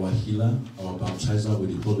 our healer, our baptizer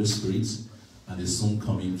with the Holy Spirit, and the soon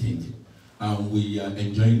coming King. And we are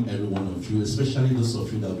enjoying every one of you, especially those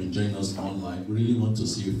of you that have been joining us online. We really want to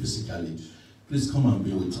see you physically. Please come and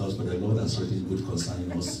be with us, but the Lord has written good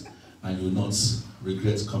concerning us, and you will not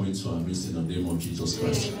regret coming to our midst in the name of Jesus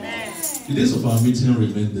Christ. Amen. The days of our meeting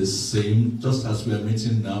remain the same. Just as we are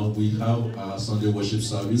meeting now, we have our Sunday worship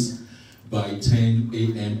service by 10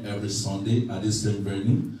 a.m. every Sunday at this same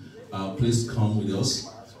venue. Please come with us.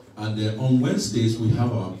 And on Wednesdays, we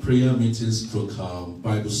have our prayer meetings stroke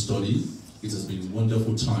Bible study. It has been a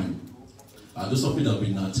wonderful time. Those of you that have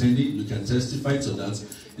been attending, you can testify to that.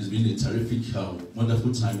 It's been a terrific,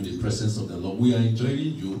 wonderful time in the presence of the Lord. We are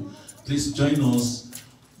enjoying you. Please join us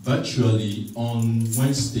virtually on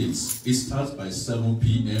Wednesdays. It starts by 7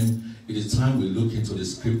 p.m. It is time we look into the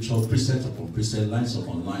scripture, precept upon precept, lines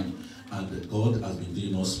upon line. And God has been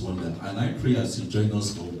doing us wonder. And I pray as you join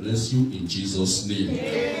us, God bless you in Jesus' name.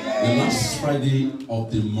 The last Friday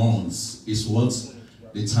of the month is what?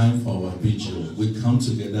 The time for our vigil. We come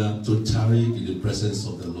together to tarry in the presence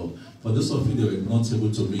of the Lord. For those of you that were not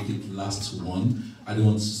able to make it last one, I don't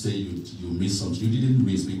want to say you missed something. You didn't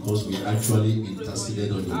miss because we actually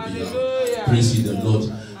interceded on your behalf. Praise ye the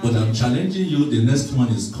Lord. But I'm challenging you, the next one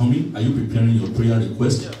is coming. Are you preparing your prayer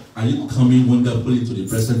request? Are you coming wonderfully to the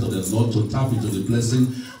presence of the Lord to tap into the blessing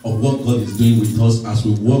of what God is doing with us as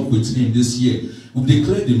we walk with Him this year? We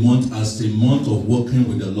declare the month as a month of walking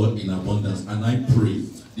with the Lord in abundance. And I pray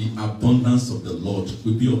the abundance of the Lord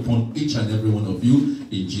will be upon each and every one of you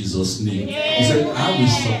in Jesus' name. He said, I will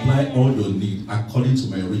supply all your need according to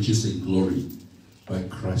my riches in glory by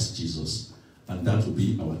Christ Jesus. And that will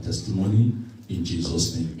be our testimony in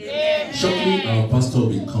Jesus' name. Shortly, our pastor will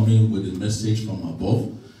be coming with a message from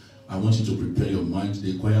above. I want you to prepare your mind.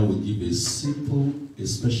 The choir will give a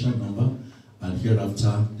special number, and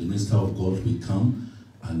hereafter the minister of God will come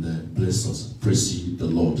and bless us. Praise ye the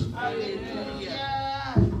Lord. Hallelujah.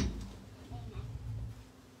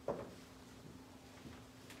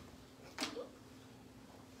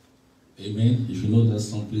 Amen. If you know that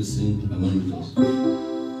song, please sing along with us.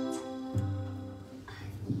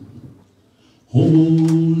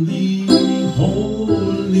 Holy,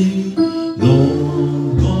 holy,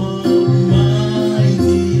 Lord God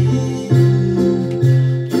mighty,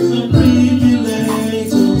 it's a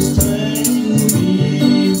privilege to stand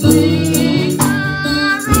before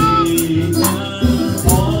you.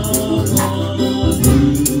 All of you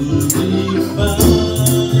divine.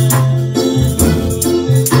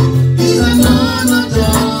 It's an honor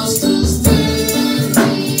just to stand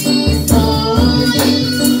before you.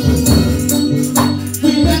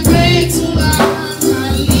 With a grateful heart, I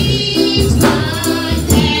lift my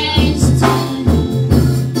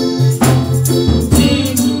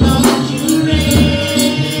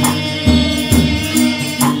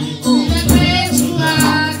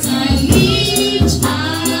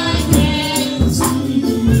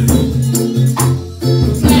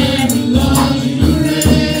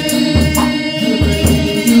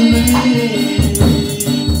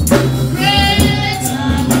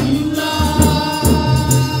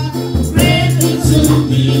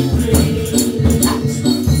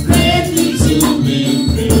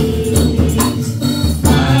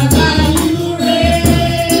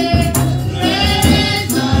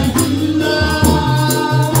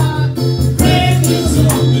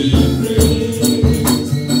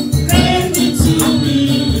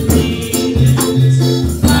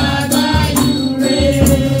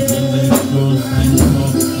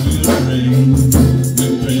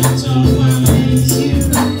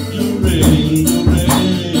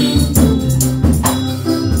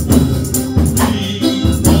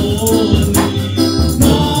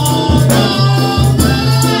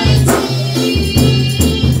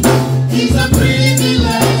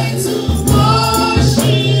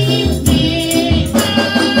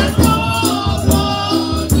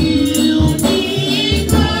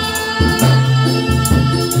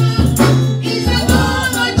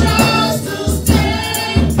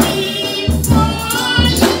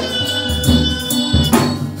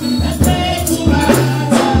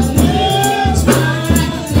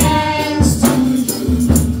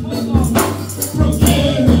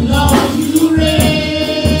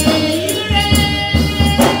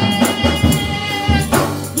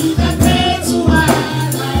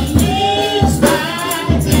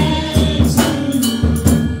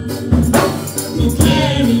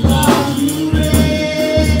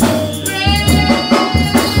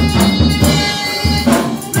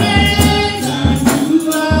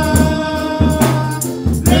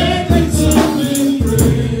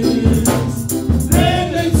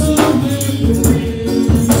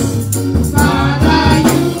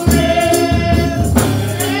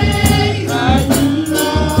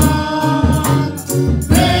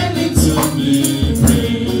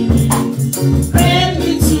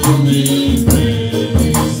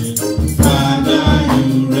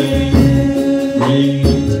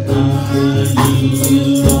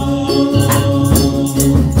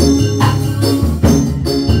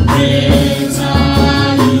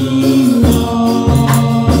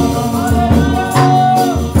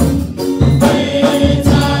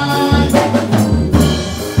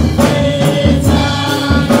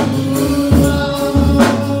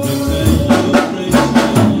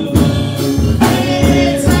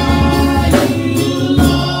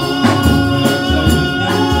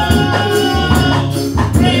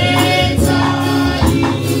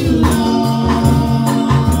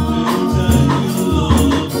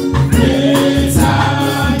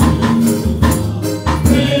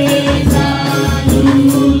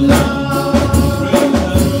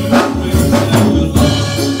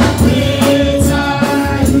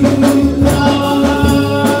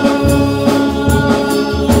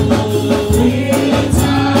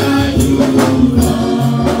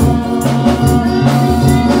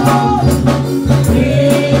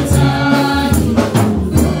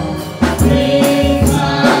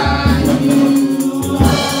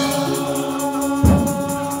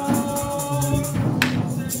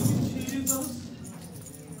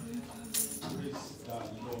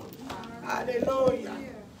Hallelujah.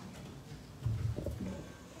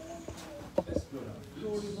 Let's go now.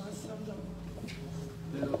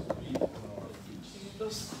 Let us be on our feet.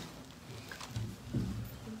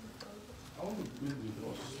 I want to build with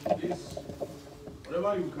us this.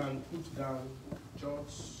 Whatever you can put down,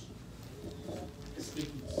 church,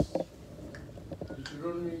 escape it.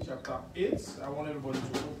 Deuteronomy chapter 8. I want everybody to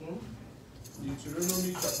open.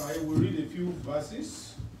 Deuteronomy chapter 8. We'll read a few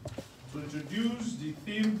verses to introduce the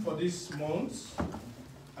theme for this month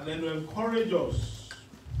and then to encourage us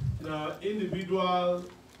in our individual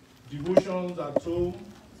devotions at home.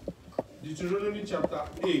 Deuteronomy chapter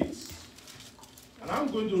 8. And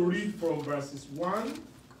I'm going to read from verses 1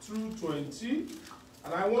 through 20.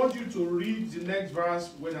 And I want you to read the next verse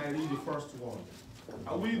when I read the first one.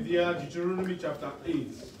 Are we there? Deuteronomy chapter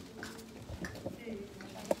 8.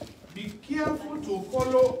 Be careful to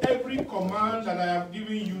follow every command that I have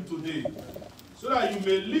given you today, so that you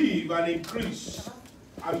may live and increase,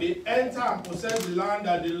 and may enter and possess the land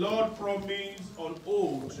that the Lord promised on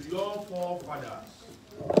oath to your forefathers.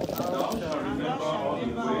 Thou shalt remember all the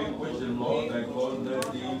way which the Lord thy God led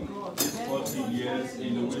thee these 40 years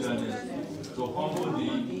in the wilderness, to humble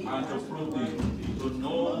thee and to prove thee, to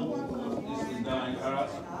know this is thine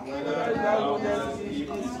character, whether thou wilt keep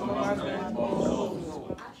his commandments also.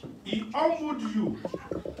 He humbled you,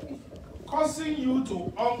 causing you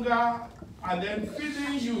to hunger, and then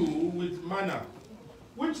feeding you with manna,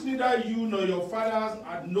 which neither you nor your fathers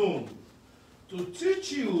had known, to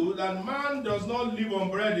teach you that man does not live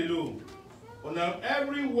on bread alone, but on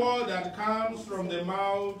every word that comes from the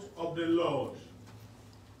mouth of the Lord.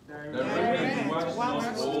 The raven wax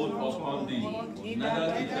not old upon thee,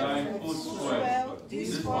 neither did thy foot swell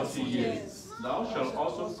these 40 years. Thou shalt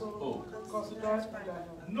also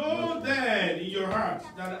Know then in your heart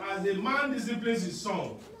that as a man disciplines his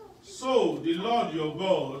son, so the Lord your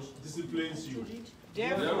God disciplines you.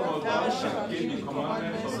 Therefore thou shalt keep the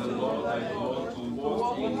commandments of the Lord thy God, to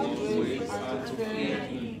walk in his ways and to fear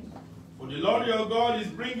him. For the Lord your God is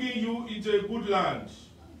bringing you into a good land,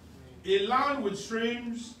 a land with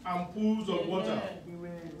streams and pools of water,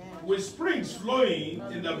 with springs flowing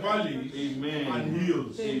in the valleys and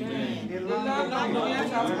hills. Amen. The land of milk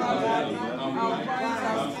and honey, our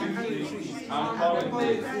vines and fig trees, and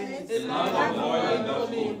the land of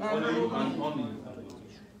oil and honey.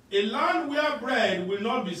 A land where bread will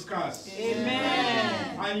not be scarce.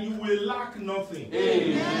 Amen. And you will lack nothing.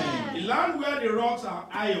 Amen. A land where the rocks are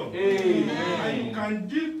iron. Amen. And you can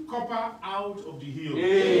dig copper out of the hill.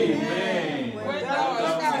 Amen. When thou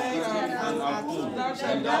art full, thou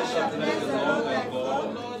shalt bless the Lord thy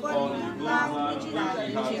God for the good land which he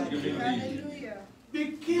has given thee. Be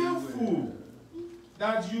careful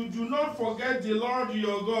that you do not forget the Lord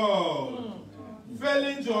your God,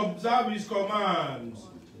 failing to observe his commands,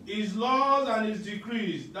 his laws and his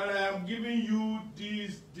decrees that I am giving you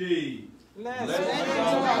this day. Let us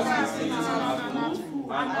be as food,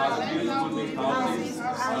 and as beautiful houses,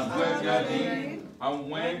 and dwell therein,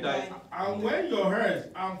 and when your herds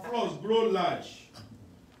and flocks grow large,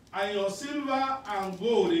 and your silver and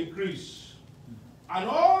gold increase, and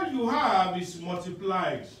all you have is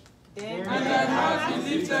multiplied. And thy heart is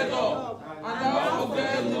lifted up, and thou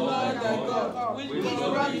forget the Lord thy God, which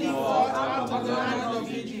brought thee forth out of the land of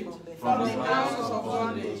Egypt, from the house of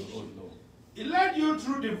bondage. He led you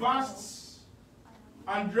through the vast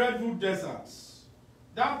and dreadful deserts,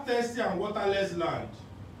 that thirsty and waterless land,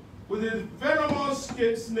 with its venomous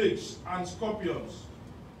snakes and scorpions.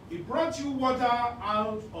 He brought you water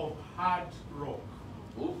out of hard rock.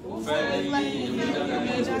 who fed thee in the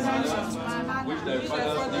wilderness with manna, which thy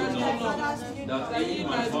fathers did not, that he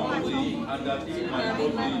might humble thee, and that he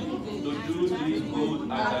might prove thee, to do thee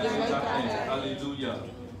good at thy latter end. Hallelujah.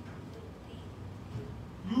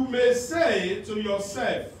 You may say to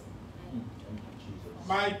yourself,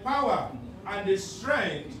 my power and the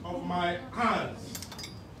strength of my hands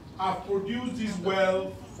have produced this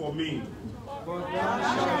wealth for me. But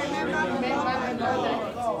thou shalt remember the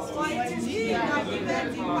Lord, for it is he that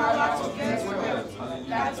giveth thee power to get wealth,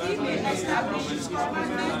 that he may establish his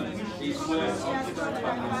commandment, which he has taught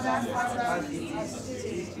thy fathers.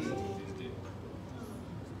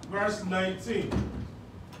 Verse 19.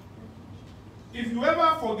 If you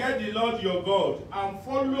ever forget the Lord your God and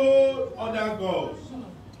follow other gods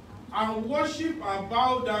and worship and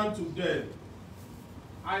bow down to them,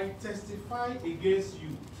 I testify against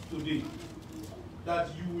you today that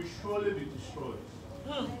you will surely be destroyed.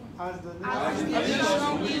 As the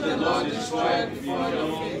nation which the Lord destroyed before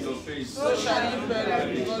your face, so shall you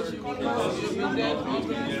perish, because you be dead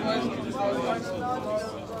unto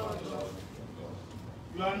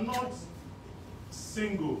You are not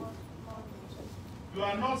single. you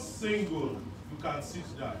are not single, you can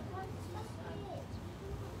sit down.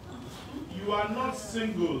 You are not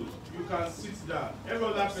single, you can sit down. Every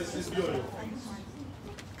other person be on your feet.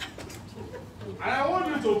 And I want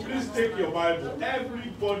you to please take your Bible.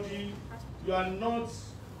 Everybody, you are not.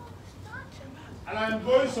 And I'm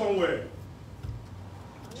going somewhere.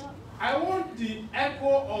 I want the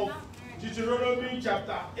echo of Deuteronomy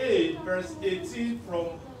chapter 8, verse 18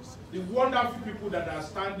 from the wonderful people that are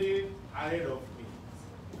standing ahead of me.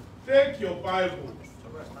 Take your Bible.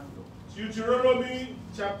 Deuteronomy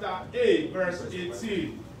chapter 8, verse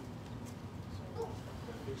 18.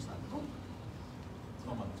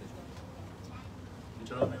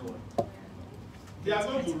 They are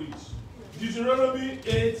going to reach. Deuteronomy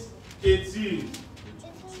 8, 18.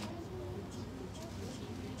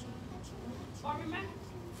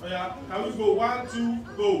 Oh yeah, can we go? 1, 2,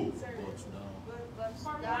 go.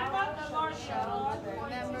 Thou shalt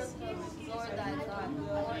remember the Lord thy God,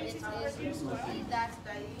 for it is he that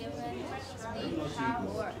giveth thee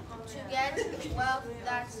power to get wealth,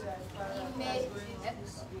 that he may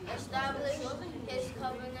establish his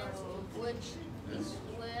covenant, which he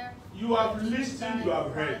sware. You have listened, you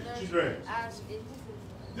have heard, children.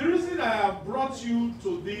 The reason I have brought you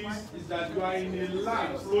to this is that you are in a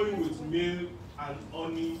land flowing with milk and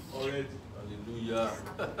honey already. Hallelujah.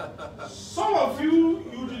 Some of you,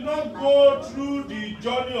 you did not go through the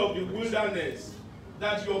journey of the wilderness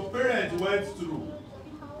that your parents went through.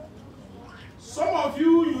 Some of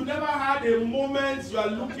you, you never had a moment you are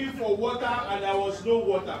looking for water and there was no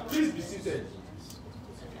water. Please be seated.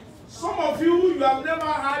 Some of you, you have never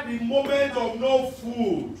had the moment of no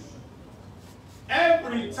food.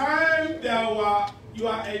 Every time you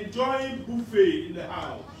are enjoying buffet in the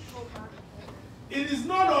house. It is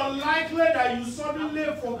not unlikely that you suddenly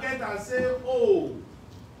forget and say, oh,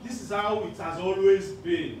 this is how it has always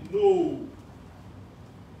been. No.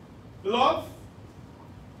 Love,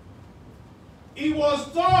 it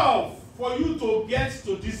was tough for you to get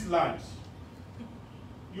to this land.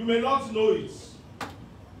 You may not know it.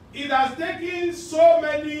 It has taken so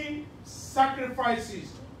many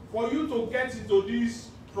sacrifices for you to get into this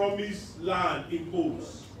promised land in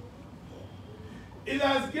quotes. It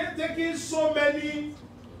has taken so many,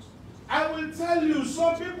 I will tell you,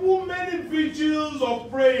 some people, many vigils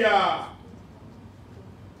of prayer.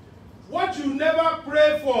 What you never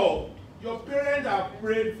pray for, your parents have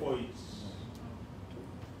prayed for it.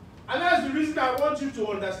 And that's the reason I want you to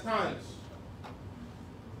understand.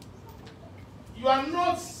 You are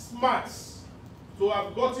not smart to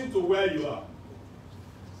have gotten to where you are.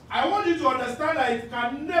 I want you to understand that it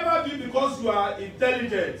can never be because you are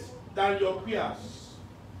intelligent than your peers.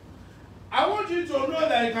 I want you to know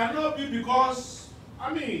that it cannot be because,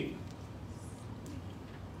 you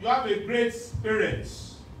have a great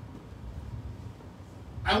parents.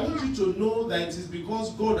 I want you to know that it is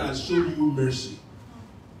because God has shown you mercy.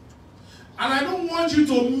 And I don't want you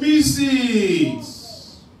to miss it.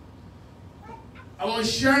 I was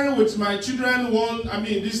sharing with my children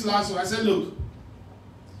this last one. I said, look,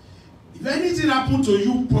 if anything happened to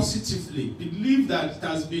you positively, believe that it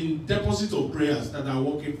has been deposit of prayers that are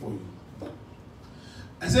working for you.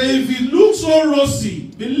 I say, if it looks so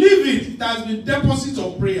rosy, believe it has been deposit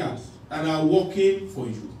of prayers that are working for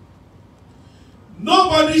you.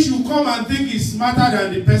 Nobody should come and think he's smarter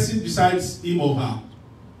than the person besides him or her.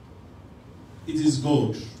 It is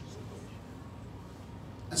God.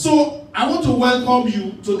 So, I want to welcome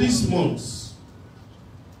you to this month.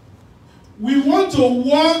 We want to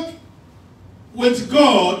walk with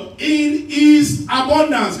God in His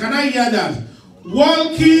abundance. Can I hear that?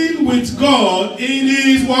 Walking with God in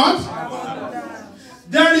His what? Abundance.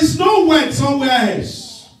 There is no word somewhere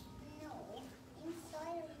else.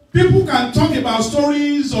 People can talk about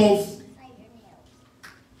stories of,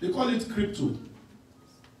 they call it crypto.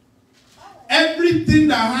 Everything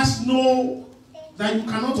that has that you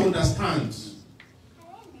cannot understand.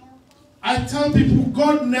 I tell people,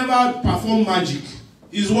 God never performed magic.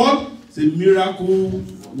 He's what? He's a miracle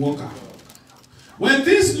worker. When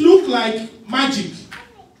things look like magic,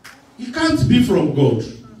 it can't be from God.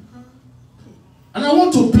 And I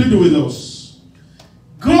want to plead with us.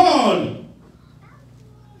 God,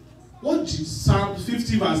 what did Psalm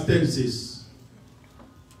 50 verse 10 says?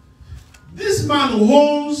 This man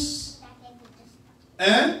owns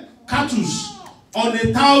cattle on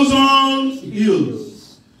 1,000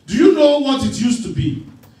 hills. Do you know what it used to be?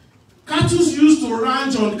 Cattle used to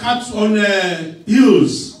ranch on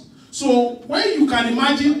hills. So when you can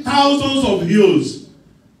imagine thousands of hills,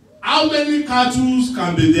 how many cattle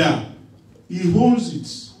can be there? He owns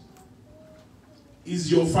it.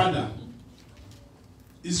 He's your father.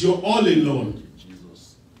 He's your all alone.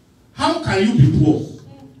 How can you be poor?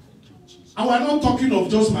 And we're not talking of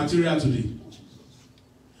just material today.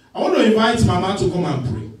 I want to invite Mama to come and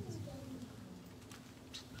pray.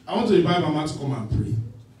 I want to invite Mama to come and pray.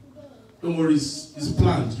 Don't worry, it's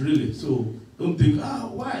planned, really. So don't think,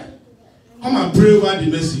 why? Come and pray over the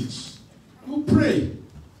message. You pray.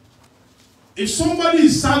 If somebody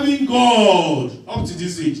is serving God up to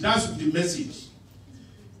this age, that's the message.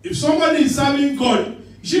 If somebody is serving God,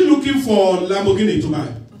 is she looking for Lamborghini to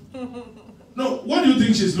buy? No, what do you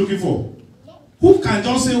think she's looking for? Who can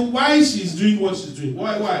just say why she's doing what she's doing?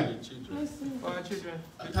 Why? For our children.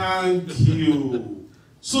 Thank you.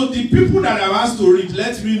 So the people that have asked to read,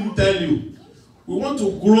 let me tell you, we want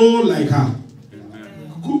to grow like her.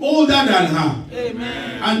 Amen. Older than her.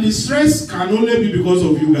 Amen. And the stress can only be because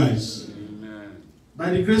of you guys. Amen. By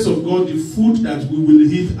the grace of God, the food that we will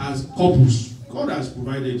eat as couples, God has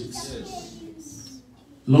provided it. Yes.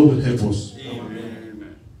 Lord will help us. Amen.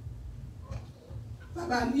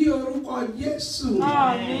 Bàbá ní orúkọ Jésù,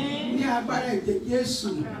 ní agbára ẹ̀jẹ̀ Jésù,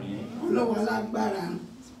 Ọlọ́run alágbára,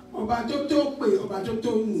 ọba tó tó pè, ọba tó tó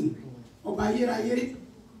yìn, ọba ayérayé.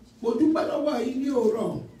 Mo dúpẹ́ lọ́wọ́ yín ní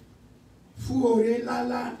òórọ̀ fún oore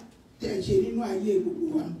ńláńlá tẹ́ ṣe nínú ayé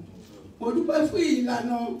gbogbo wa. Mo dúpẹ́ fún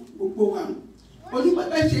ìlànà gbogbo wa. Mo dúpẹ́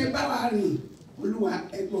bẹ́ẹ̀ ṣe bá wa rìn. Olúwa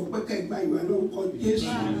ẹ̀gbọ́n pẹ́kẹ́ gba ìwà lórúkọ Jésù.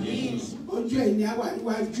 Ọjọ́ ìní àwa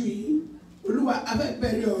níwájú yìí. Olúwa a fẹ́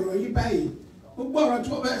bẹ̀rẹ̀ ọ̀rọ̀ yìí báyìí. Gbogbo ọ̀rọ̀ tí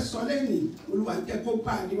wọ́n fẹ́ sọ lẹ́yìn, Olúwa jẹ́ kó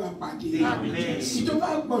bá àdéhùn àpàdé. Ìjọba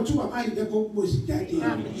gbọ́ tí wọ́n máa jẹ́ kó gbòsì jáde.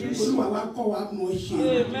 Olúwa wa kọ́ wa mọ̀ ṣe.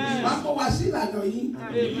 Wa kọ́ wa sí ìlànà yìí.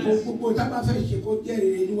 Gbogbo tá a bá fẹ́ ṣe kó jẹ́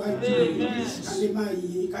rere níwájú rẹ̀. Ká lè máa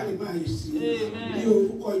yìn, ká lè máa yìn sí. Ní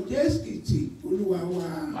orúkọ Jésù Kristi, Olúwa wa.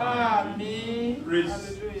 Amen.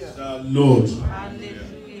 Praise the Lord.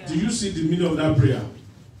 Hallelujah. Do you see the meaning of that prayer?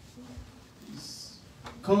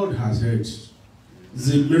 God has heard. He's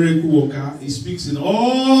a miracle worker. He speaks in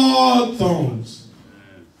all tongues.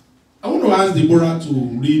 I want to ask Deborah to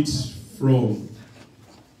read from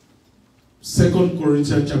 2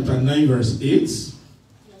 Corinthians chapter 9 verse 8.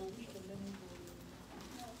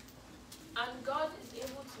 And God is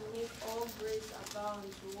able to make all grace abound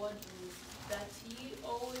toward you, that ye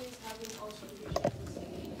always having all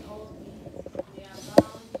sufficiency in all things may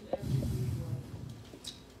abound to every good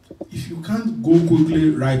work. If you can't go quickly,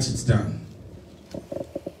 write it down.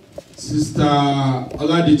 Sister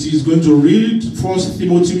Oladiti is going to read 1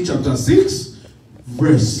 Timothy chapter 6,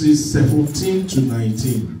 verses 17 to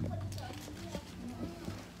 19.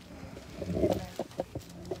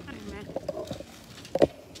 Amen.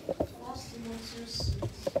 1 Timothy 6,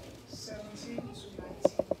 17 to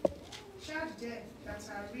 19. Charge them that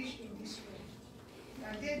are rich in this world,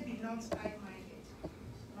 that they be not high-minded,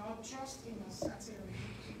 nor trust in uncertain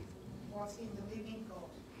riches, but in the living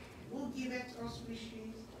God, who giveth us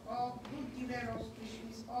riches,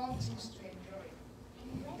 all things to enjoy,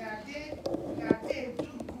 that they do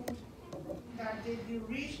good, that they be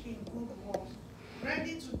rich in good works,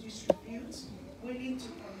 ready to distribute, willing to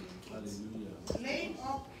communicate, laying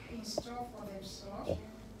up in store for themselves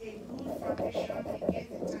a good foundation against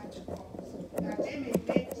the time to come, that they may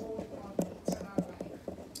make hold on eternal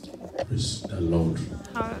life. Praise the Lord.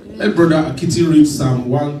 Let Brother Akiti read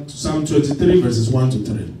Psalm 23 verses 1 to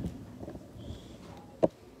 3.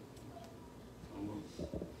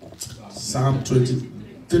 Psalm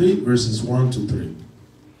 23 verses 1 to 3.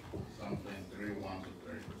 Psalm 23, 1 to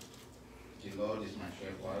 3. The Lord is my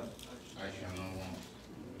shepherd, I shall not want.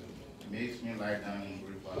 He makes me lie down in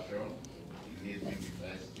green pasture. He leads me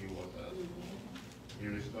beside still waters. He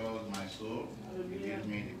restores my soul. He leads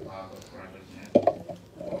me in the path of righteousness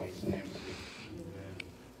for his name's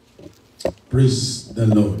sake. Praise the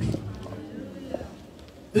Lord.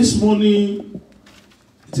 This morning,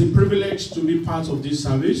 it's a privilege to be part of this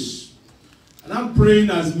service. And I'm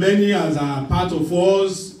praying as many as are part of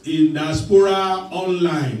us in Diaspora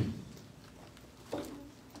Online.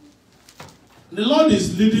 The Lord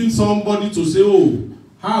is leading somebody to say, oh,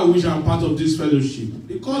 how I wish I'm part of this fellowship.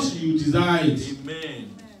 Because you desire it.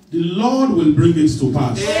 Amen. The Lord will bring it to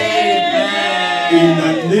pass. Amen. In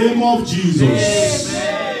the name of Jesus.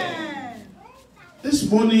 Amen. This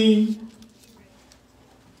morning,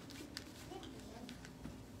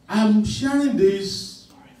 I'm sharing this.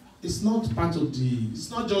 It's not part of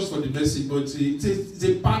it's not just for the message, but it's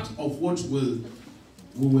a part of what we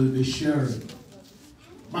will be sharing.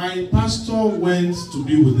 My pastor went to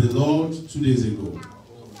be with the Lord 2 days ago.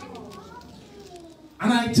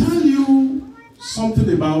 And I tell you something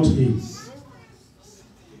about him.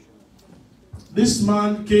 This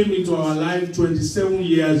man came into our life 27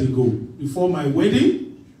 years ago, before my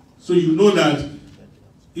wedding. So you know that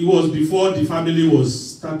It was before the family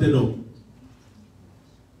was started up.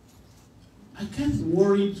 I get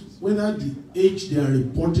worried whether the age they are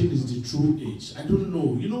reporting is the true age. I don't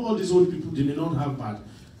know. You know, all these old people, they may not have bad.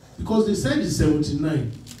 Because they said it's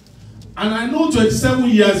 79. And I know 27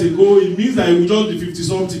 years ago, it means that it will just be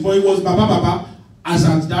 50-something, but it was Baba Baba as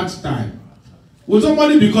at that time. Will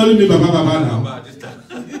somebody be calling me Baba Baba now?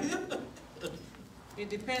 It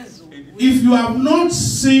depends. If you have not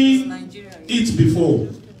seen it before,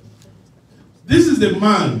 this is the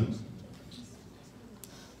man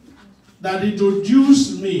that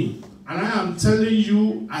introduced me, and I am telling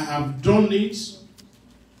you, I have done it.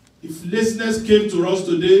 If laziness came to us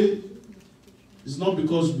today, it's not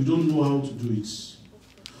because we don't know how to do it.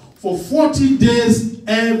 For 40 days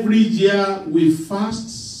every year we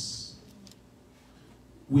fast,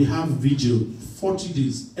 we have vigil. 40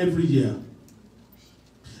 days every year.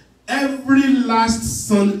 Every last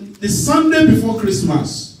Sunday, the Sunday before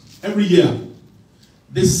Christmas, every year.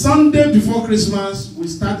 The Sunday before Christmas, we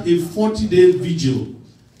start a 40-day vigil.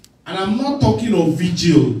 And I'm not talking of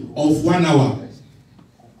vigil of 1 hour.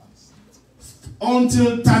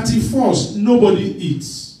 Until 31st, nobody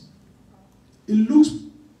eats. It looks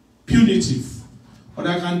punitive. But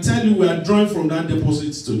I can tell you we are drawing from that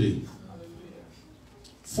deposit today.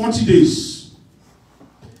 40 days.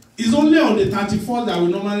 It's only on the 31st that we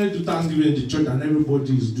normally do Thanksgiving in the church and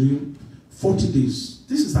everybody is doing 40 days.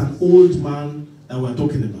 This is an old man that we're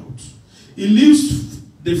talking about. He lives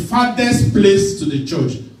the farthest place to the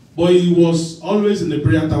church, but he was always in the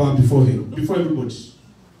prayer tower before him, before everybody.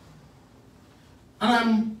 And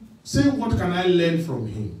I'm saying, what can I learn from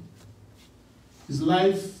him? His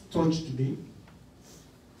life touched me.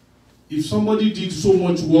 If somebody did so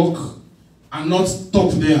much work and not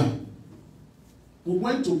stop there, we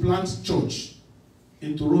went to plant church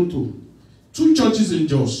in Toronto. 2 churches in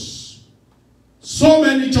Jos. So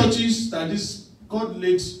many churches that this God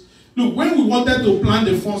led. Look, when we wanted to plant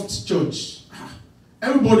the first church,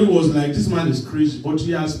 everybody was like, this man is crazy, but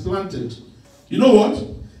he has planted. You know what?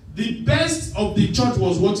 The best of the church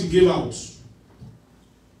was what he gave out.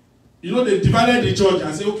 You know, they divided the church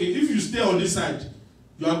and said, okay, if you stay on this side,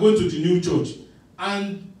 you are going to the new church.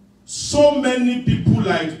 And so many people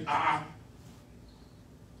like,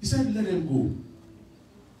 he said, let them go.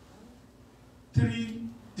 3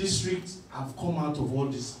 districts have come out of all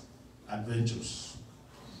these adventures.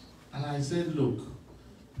 And I said, look,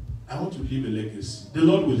 I want to leave a legacy. The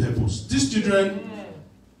Lord will help us. These children,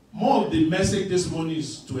 more of the message this morning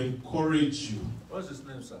is to encourage you. What's his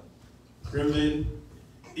name, sir? Reverend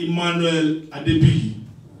Emmanuel Adebiyi.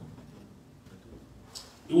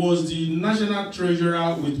 He was the national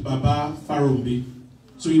treasurer with Baba Farombi.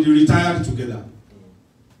 So they retired together.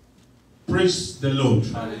 Praise the Lord.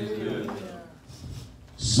 Hallelujah.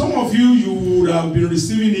 Some of you would have been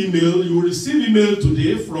receiving email. You will receive email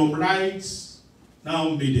today from Right Now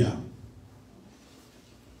Media.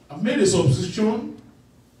 I've made a subscription.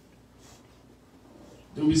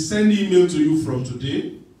 They will be sending email to you from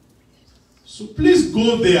today. So please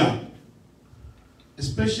go there.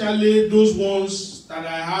 Especially those ones that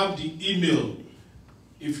I have the email.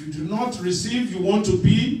 If you do not receive, you want to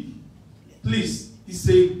be, please, it's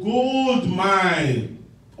a gold mine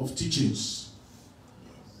of teachings.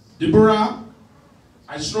 Deborah,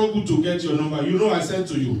 I struggle to get your number. You know I said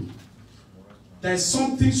to you, there's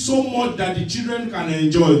something so much that the children can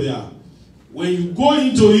enjoy there. When you go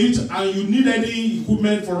into it and you need any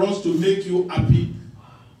equipment for us to make you happy,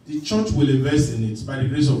 the church will invest in it by the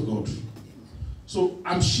grace of God. So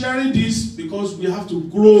I'm sharing this because we have to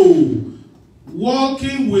grow.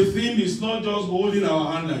 Walking with him is not just holding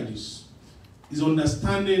our hand like this. It's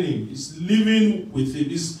understanding him. It's living with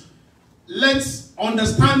him. It's let's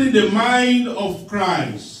understanding the mind of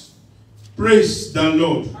Christ. Praise the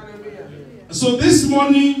Lord. Hallelujah. So this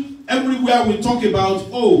morning, everywhere we talk about,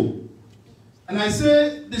 and I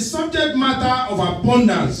say the subject matter of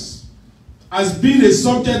abundance has been a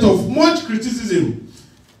subject of much criticism,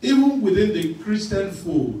 even within the Christian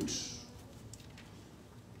fold.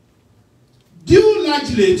 Due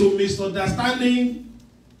largely to misunderstanding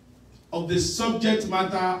of the subject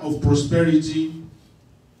matter of prosperity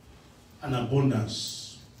and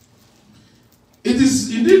abundance. It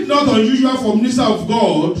is indeed not unusual for ministers of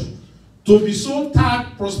God to be so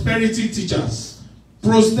tagged prosperity teachers,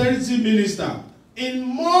 prosperity minister, in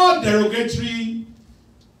more derogatory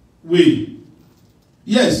way.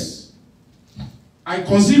 Yes, I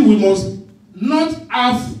consider we must not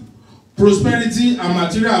have prosperity and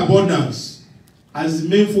material abundance as the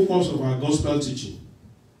main focus of our gospel teaching.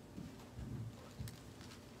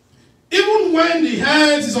 Even when the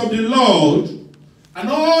health is of the Lord and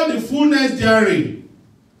all the fullness therein,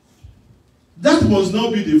 That must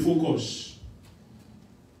not be the focus.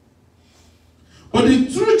 But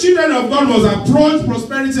the true children of God must approach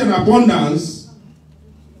prosperity and abundance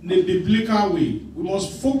in a biblical way. We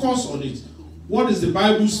must focus on it. What does the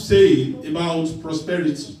Bible say about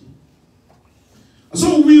prosperity?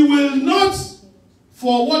 So we will not,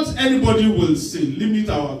 for what anybody will say, limit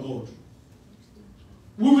our God.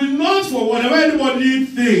 We will not, for whatever anybody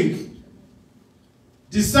think,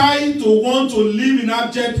 decide to want to live in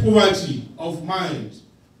abject poverty of mind,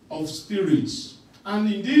 of spirit,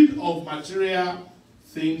 and indeed of material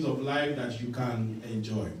things of life that you can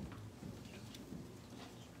enjoy.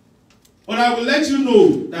 But I will let you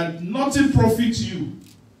know that nothing profits you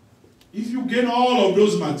if you gain all of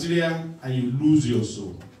those material and you lose your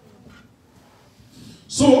soul.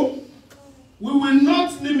 So, we will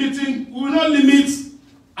not limit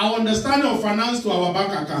our understanding of finance to our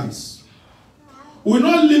bank accounts. We will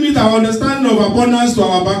not limit our understanding of abundance to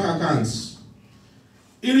our bank accounts.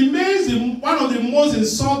 It remains one of the most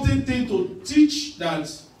insulting things to teach that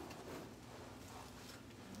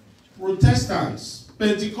Protestants,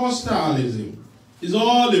 Pentecostalism, is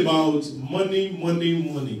all about money,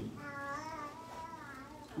 money, money.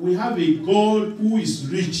 We have a God who is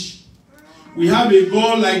rich. We have a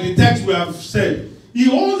God, like the text we have said, He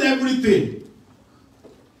owns everything.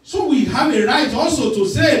 So we have a right also to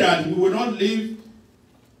say that we will not live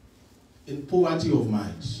in poverty of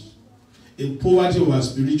mind, in poverty of our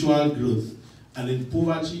spiritual growth, and in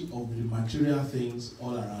poverty of the material things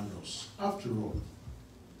all around us. After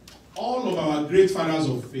all of our great fathers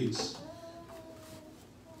of faith,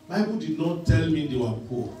 Bible did not tell me they were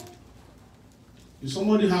poor. If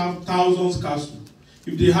somebody have thousands cattle,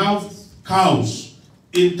 if they have cows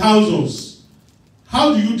in thousands,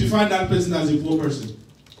 how do you define that person as a poor person?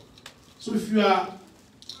 So if you are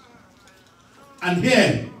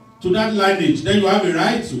adhere to that lineage, then you have a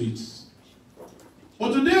right to it.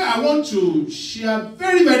 But today I want to share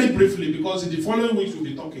very, very briefly, because in the following weeks we'll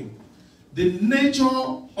be talking, the nature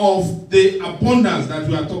of the abundance that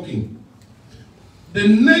we are talking. The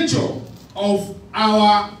nature of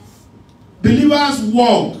our believers'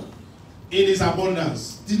 walk in His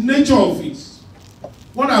abundance. The nature of it.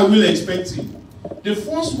 What are we expecting? The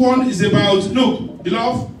first one is about, look,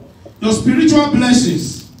 beloved, your spiritual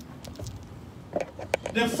blessings.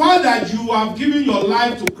 The fact that you have given your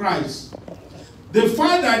life to Christ. The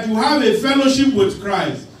fact that you have a fellowship with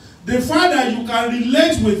Christ. The fact that you can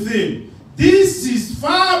relate with Him. This is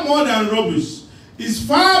far more than rubbish. It's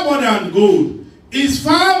far more than gold. It's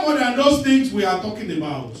far more than those things we are talking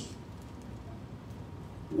about.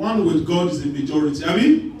 One with God is the majority. I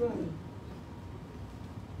mean,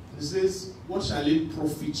 He says, what shall it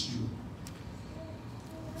profit you?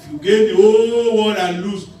 If you gain the whole world and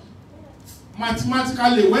lose.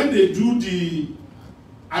 Mathematically, when they do the,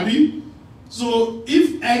 I mean, so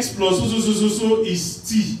if X plus so is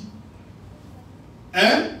T,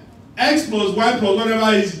 X plus Y plus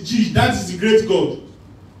whatever is G, that is the great God.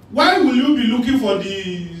 Why will you be looking for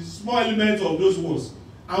the small elements of those words?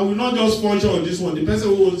 And will not just function on this one, the person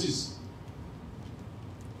who owns this.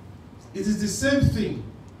 It is the same thing.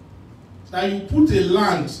 That you put a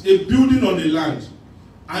land, a building on the land,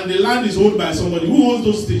 and the land is owned by somebody. Who owns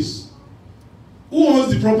those things? Who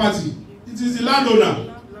owns the property? It is the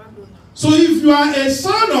landowner. So if you are a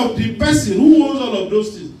son of the person who owns all of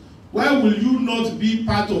those things, why will you not be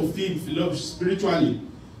part of him spiritually?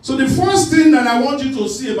 So the first thing that I want you to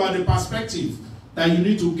see about the perspective that you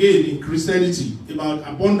need to gain in Christianity about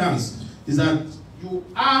abundance is that you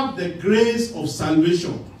have the grace of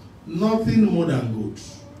salvation. Nothing more than good.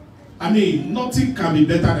 I mean, nothing can be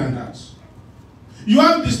better than that. You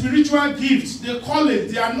have the spiritual gifts, they call it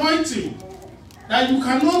the anointing, that you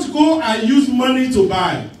cannot go and use money to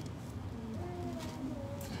buy.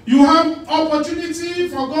 You have opportunity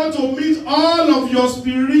for God to meet all of your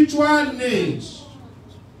spiritual needs.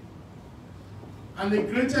 And the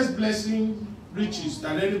greatest blessing, riches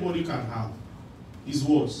that anybody can have is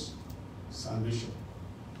what? Salvation.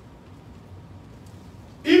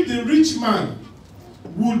 If the rich man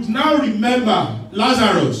would now remember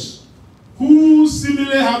Lazarus, who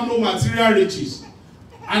seemingly have no material riches,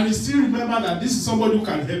 and he still remember that this is somebody who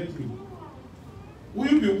can help me, will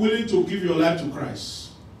you be willing to give your life to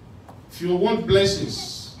Christ? If you want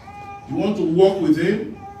blessings, you want to walk with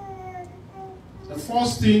Him, the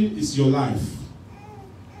first thing is your life.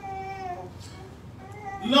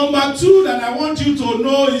 Number two that I want you to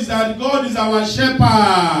know is that God is our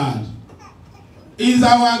shepherd. He is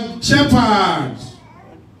our shepherd.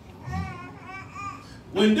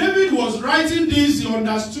 When David was writing this, he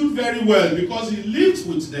understood very well because he lived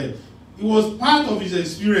with them. It was part of his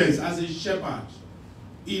experience as a shepherd.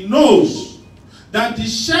 He knows that the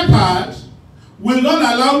shepherd will not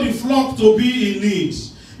allow the flock to be in need.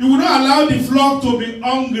 He will not allow the flock to be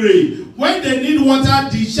hungry. When they need water,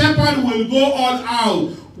 the shepherd will go all out.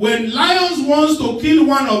 When lions wants to kill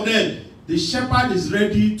one of them, the shepherd is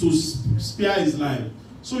ready to spare his life.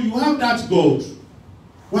 So you have that God.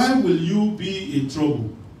 Why will you be in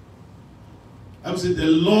trouble? I will say, the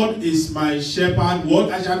Lord is my shepherd.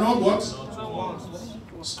 What? I shall not what?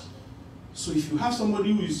 So if you have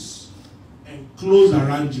somebody who is enclosed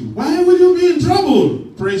around you, why will you be in trouble?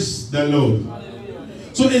 Praise the Lord.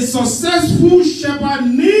 So a successful shepherd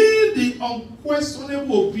needs the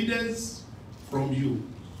unquestionable obedience from you.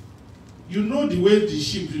 You know the way the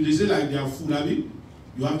sheep do. They say like they are fool, I mean,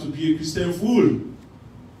 you have to be a Christian fool.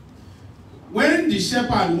 When the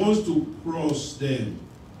shepherd wants to cross them,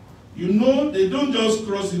 you know they don't just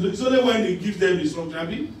cross it. It's only when they give them instruction, I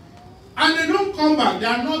mean, and they don't come back. They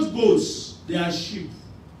are not goats. They are sheep.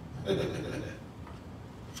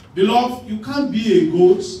 Beloved, you can't be a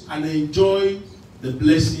goat and enjoy the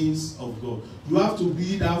blessings of God. You have to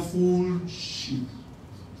be that full sheep.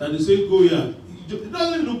 And they say, go here. It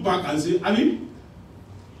doesn't look back and say, I mean,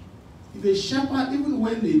 if a shepherd, even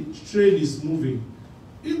when the train is moving,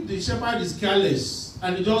 if the shepherd is careless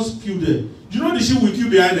and he just kill them, do you know the sheep will kill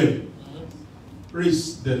behind them?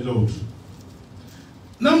 Praise the Lord.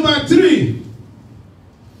 Number 3,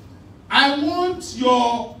 I want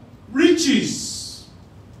your riches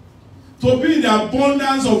to be in the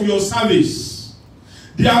abundance of your service.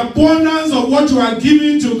 The abundance of what you are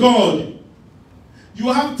giving to God.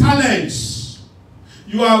 You have talents.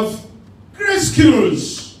 You have great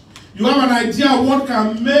skills. You have an idea of what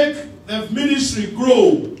can make the ministry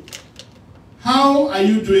grow. How are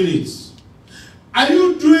you doing it? Are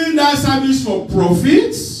you doing that service for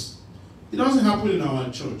profit? It doesn't happen in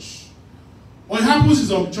our church. What happens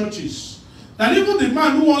is of churches. That even the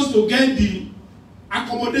man who wants to get the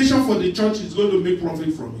accommodation for the church is going to make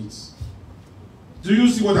profit from it. Do you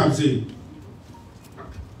see what I'm saying?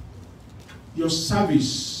 Your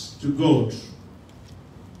service to God,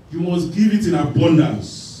 you must give it in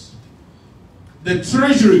abundance. The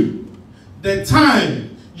treasury, the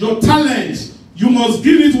time, your talent, you must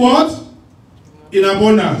give it what? In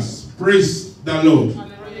abundance. Praise the Lord.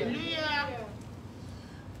 Hallelujah.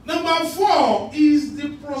 Number 4 is the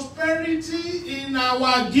prosperity in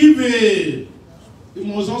our giving. It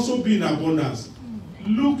must also be in abundance.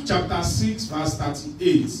 Luke chapter 6 verse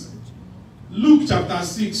 38. Luke chapter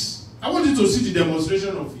 6. I want you to see the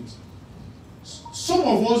demonstration of it. Some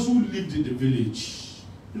of us who lived in the village,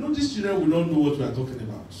 you know, these children will not know what we are talking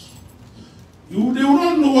about. They will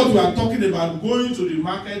not know what we are talking about, going to the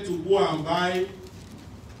market to go and buy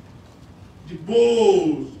the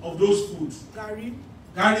bowls of those foods. Gary,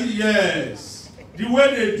 yes. The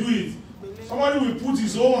way they do it. Somebody will put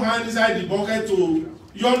his own hand inside the bucket to,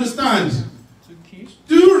 you understand?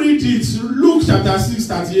 Do you read it? Luke chapter 6,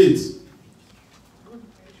 38.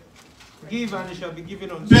 Give and it shall be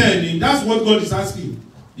given unto you. Benny, that's what God is asking.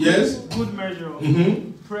 Yes? Good measure,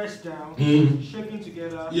 pressed down, shaking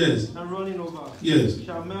together, yes, and running over. Yes.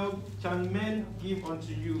 Shall men give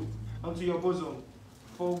unto you, unto your bosom.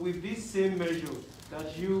 For with this same measure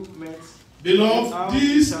that you met. Beloved,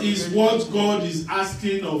 this is what God is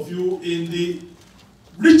asking of you in the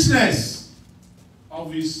richness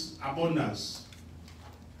of his abundance.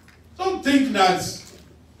 Don't think that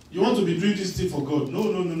you want to be doing this thing for God. No.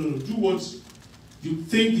 Do what you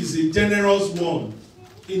think is a generous one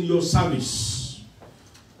in your service.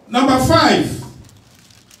 Number 5,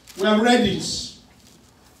 we have read it.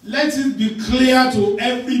 Let it be clear to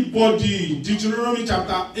everybody, Deuteronomy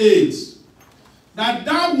chapter 8, that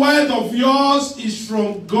that word of yours is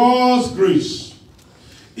from God's grace.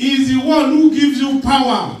 He is the one who gives you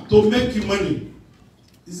power to make you money.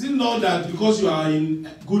 Is it not that because you are in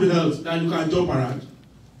good health that you can jump around?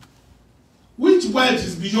 Which wealth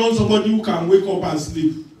is beyond somebody who can wake up and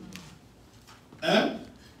sleep?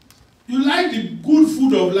 You like the good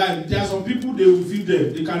food of life. There are some people, they will feed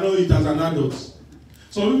them. They cannot eat as an adult.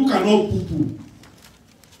 Some people cannot poo-poo.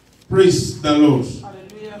 Praise the Lord.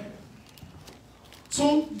 Hallelujah.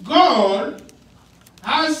 So God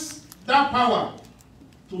has that power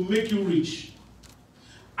to make you rich.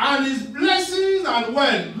 And his blessings and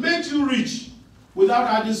wealth make you rich without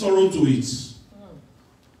adding sorrow to it.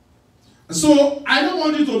 So I don't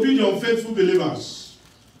want you to be the unfaithful believers.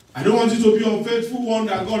 I don't want you to be unfaithful one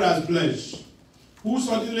that God has blessed. Who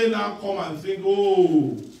suddenly now come and think,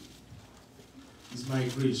 oh, it's my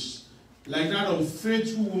grace. Like that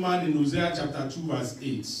unfaithful woman in Hosea chapter 2 verse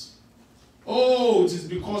 8. Oh, it is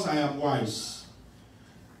because I am wise.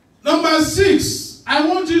 Number 6, I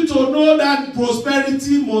want you to know that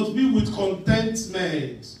prosperity must be with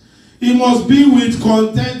contentment. It must be with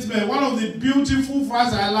contentment. One of the beautiful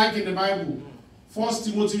verses I like in the Bible, 1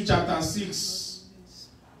 Timothy chapter 6,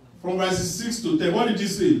 from verses 6 to 10. What did he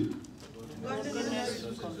say?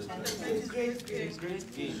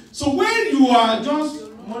 So when you are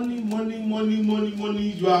just money,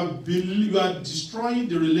 you are destroying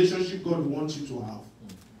the relationship God wants you to have.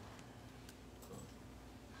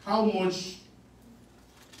 How much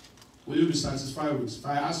will you be satisfied with? If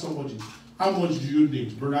I ask somebody, how much do you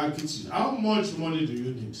need? Brother Kitty, how much money do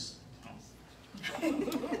you need?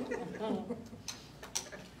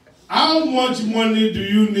 How much money do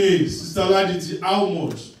you need, Sister Laditi? How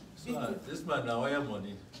much? So, this man now oil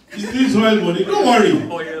money. Is this oil money? Don't worry.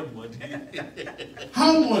 Oil money.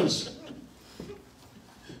 How much?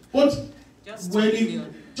 But just when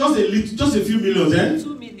just a few millions, eh?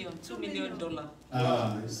 $2 million.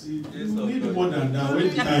 You see, you need more than that when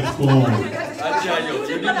the time comes.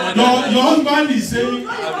 Your husband is saying,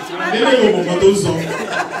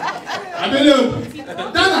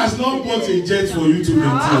 that has not bought a jet for you to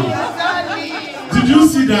maintain. Did you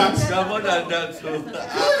see that? More than that, so.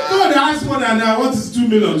 God asked more than that. What is 2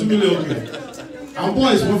 million? 2 million. Okay. And boy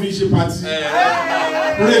is moving shape party.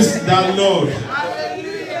 Praise the Lord.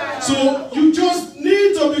 So you just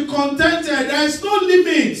need to be contented. There is no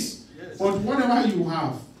limit. But whatever you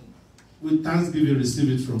have, with thanksgiving, receive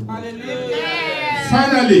it from God.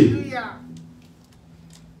 Finally,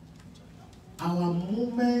 our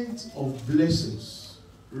moment of blessings,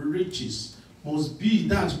 riches, must be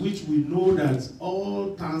that which we know that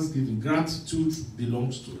all thanksgiving, gratitude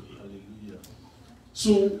belongs to. Hallelujah.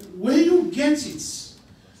 So when you get it,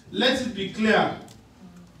 let it be clear.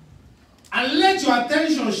 And let your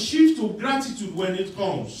attention shift to gratitude when it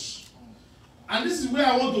comes. And this is where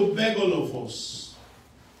I want to beg all of us.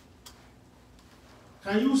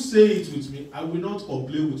 Can you say it with me? I will not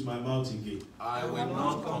complain with my mouth again. I will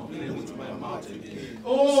not complain with my mouth again.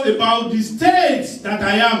 Oh, about the state that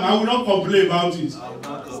I am, I will not complain about it. I will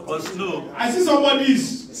not complain. But slow. I see somebody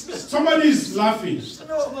is laughing.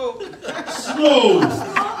 Slow.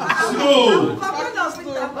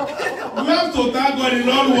 You have to thank God in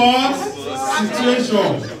all what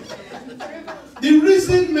situation. The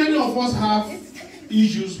reason many of us have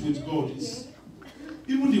issues with God is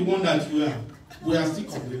even the one that we are still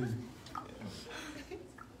complaining.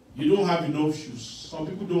 You don't have enough shoes. Some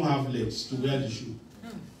people don't have legs to wear the shoe.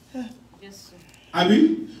 Yes, sir. I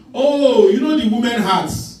mean, you know the women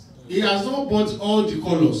hats. He has not bought all the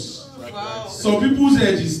colors. Wow. Some people's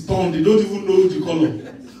head is torn. They don't even know the color.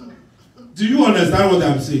 Do you understand what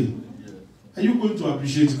I'm saying? Are you going to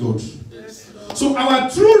appreciate God? Yes. So our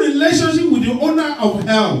true relationship with the owner of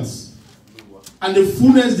health and the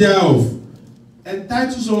fullness thereof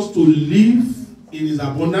entitles us to live in his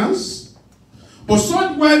abundance. But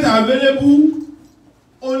such wealth are available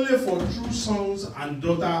only for true sons and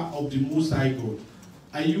daughters of the Most High God.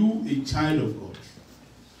 Are you a child of God?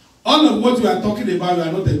 All of what we are talking about, you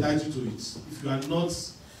are not entitled to it. If you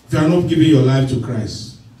are not giving your life to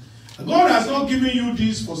Christ. God has not given you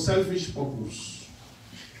this for selfish purpose.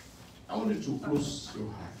 I want you to close your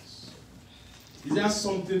eyes. Is there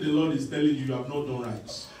something the Lord is telling you have not done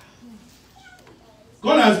right?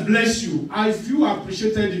 God has blessed you. Have you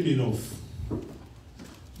appreciated him enough?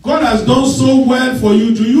 God has done so well for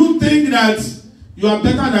you. Do you think that you are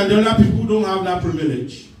better than the other people who don't have that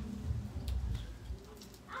privilege?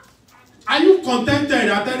 Are you contented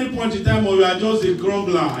at any point in time, or you are just a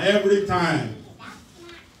grumbler every time?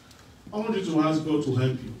 I want you to ask God to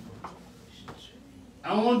help you.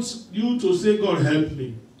 I want you to say, God, help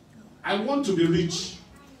me. I want to be rich.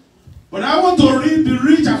 But I want to be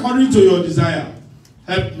rich according to your desire.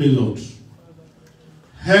 Help me, Lord.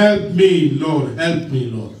 Help me, Lord. Help me,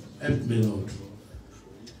 Lord. Help me, Lord.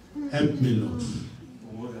 Help me, Lord.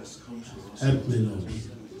 Help me, Lord.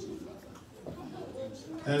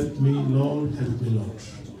 Help me, Lord. Help me, Lord.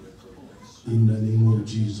 In the name of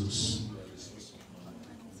Jesus.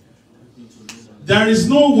 There is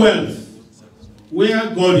no wealth where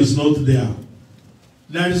God is not there.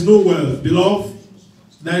 There is no wealth. Beloved,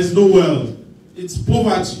 there is no wealth. It's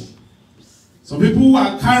poverty. Some people who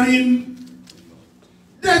are carrying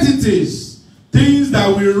dirty things that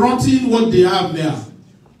will rot in what they have there.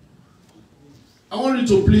 I want you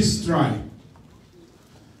to please try.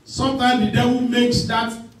 Sometimes the devil makes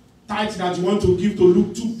that tithe that you want to give to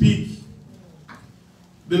look too big.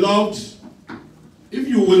 Beloved, if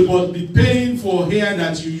you will but be paying for hair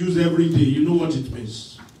that you use every day, you know what it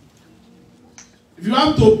means. If you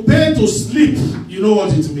have to pay to sleep, you know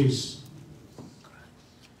what it means.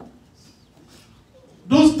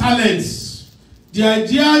 Those talents The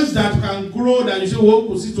ideas that can grow that you say, well,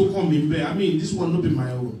 because it to come in there. I mean, this one not be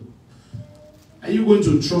my own. Are you going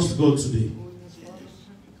to trust God today?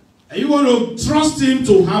 Are you going to trust Him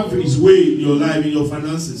to have His way in your life, in your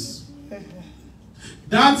finances?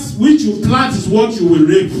 That which you plant is what you will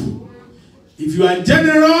reap. If you are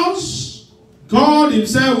generous, God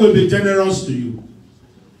Himself will be generous to you.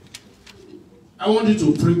 I want you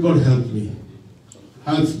to pray, God, help me.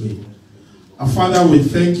 Help me. Our Father, we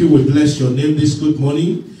thank you. We bless your name this good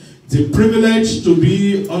morning. It's a privilege to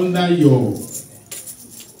be under your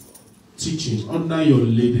teaching, under your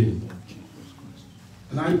leading.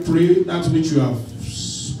 And I pray that which you have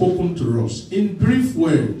spoken to us in brief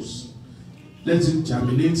words, let it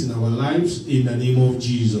germinate in our lives in the name of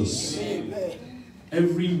Jesus. Amen.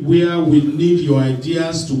 Everywhere we need your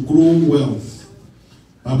ideas to grow wealth,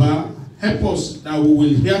 Baba, help us that we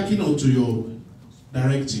will hearken unto your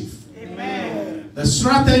directive. Amen. The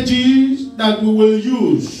strategies that we will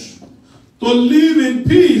use to live in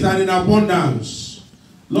peace and in abundance,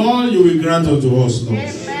 Lord, you will grant unto us, Lord.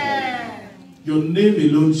 Amen. Your name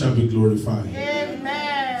alone shall be glorified.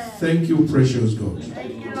 Amen. Thank you, precious God.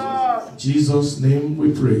 Thank you, Lord. In Jesus' name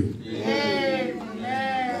we pray.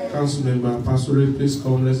 Amen. Council member, Pastor, please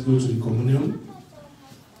come. Let's go to the communion.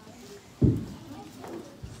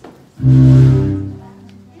 I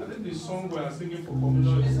think the song we are singing for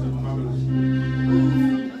communion is the marvelous.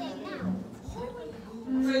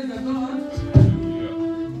 Praise the Lord.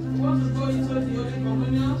 We want to go into the Holy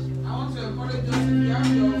Communion. I want to encourage us if you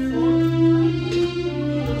have your phone.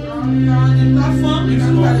 You are on the platform. You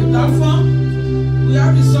can look at the platform. We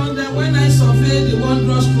have the song there. When I survey the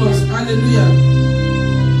wondrous cross. Hallelujah.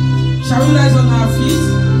 Shall we rise on our feet?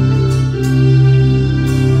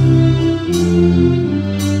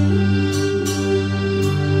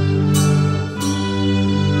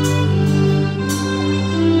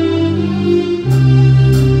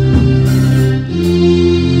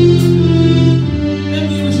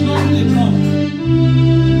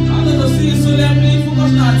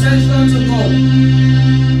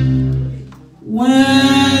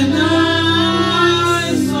 When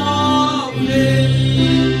I saw the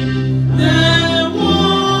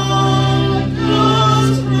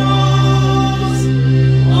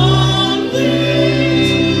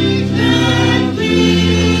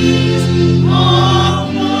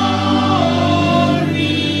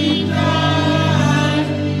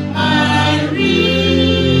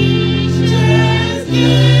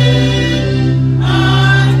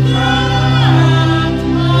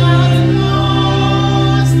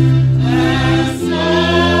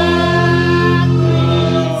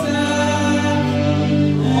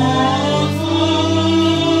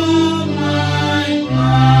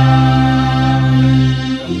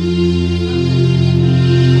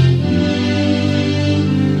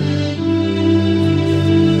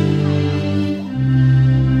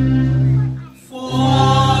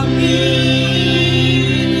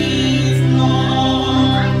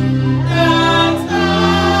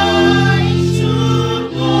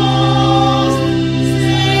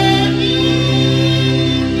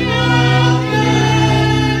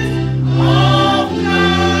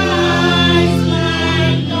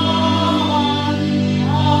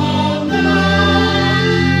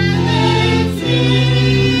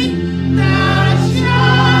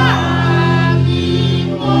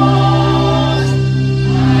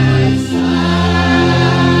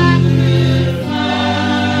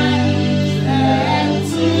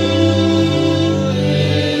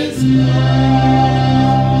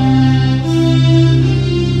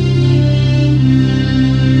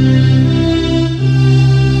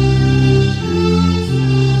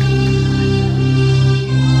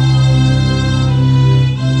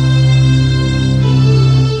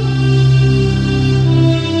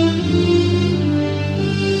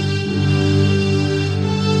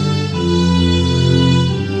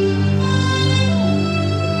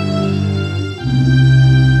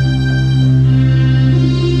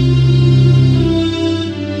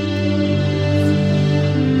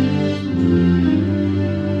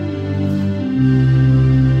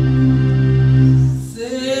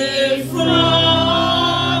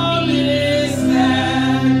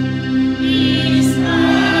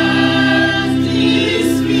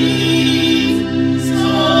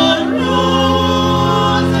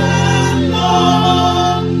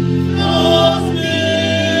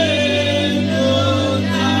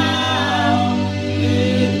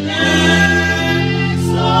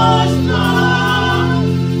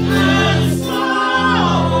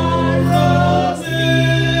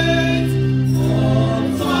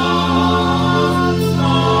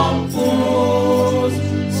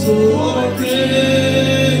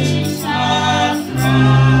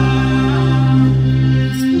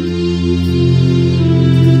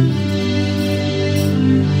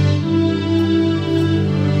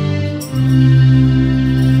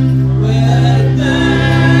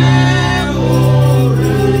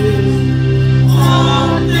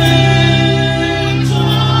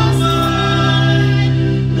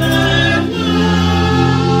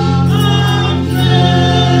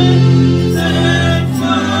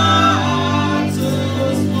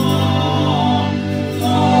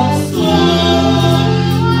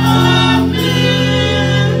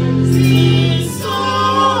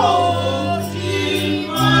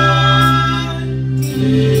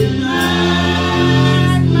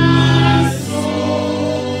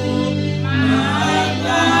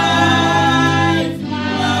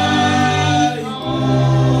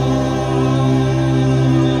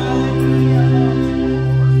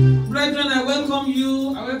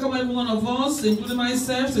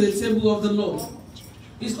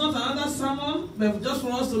It's not another sermon, but just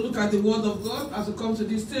for us to look at the word of God as we come to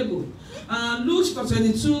this table. Luke chapter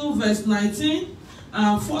 22, verse 19,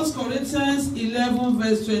 and 1 Corinthians 11,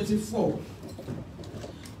 verse 24.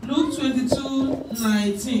 Luke 22,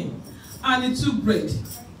 19. And he took bread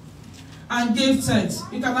and gave thanks.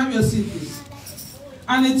 You can have your seat, please.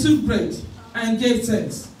 And he took bread and gave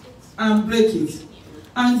thanks and brake it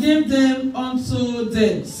and gave them unto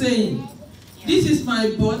them, saying, This is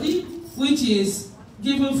my body, which is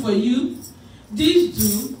given for you. This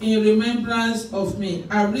do in remembrance of me.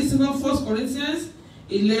 I read from 1 Corinthians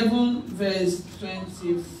 11, verse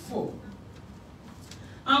 24.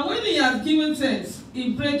 And when he had given thanks,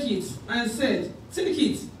 he brake it and said, Take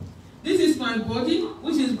it. This is my body,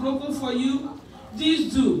 which is broken for you.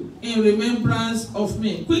 This do in remembrance of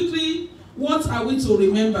me. Quickly, what are we to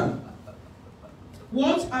remember?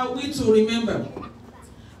 What are we to remember?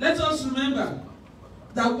 Let us remember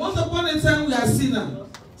that once upon a time we are sinners,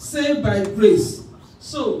 saved by grace.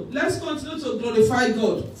 So, let's continue to glorify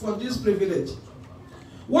God for this privilege.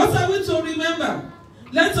 What are we to remember?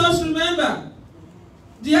 Let us remember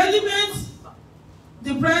the elements,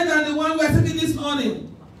 the bread and the one we are taking this morning,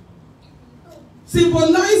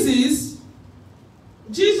 symbolizes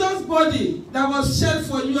Jesus' body that was shed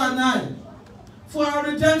for you and I, for our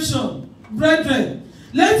redemption. Brethren,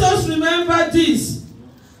 let us remember this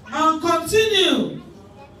and continue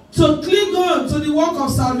to cling on to the work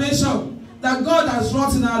of salvation that God has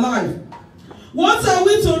wrought in our life. What are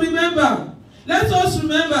we to remember? Let us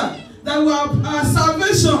remember that our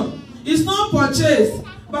salvation is not purchased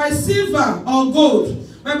by silver or gold,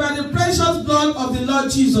 but by the precious blood of the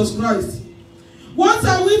Lord Jesus Christ. What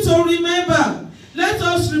are we to remember? Let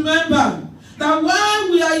us remember that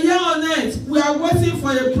while we are here on earth, we are waiting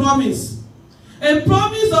for a promise. A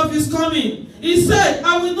promise of his coming. He said,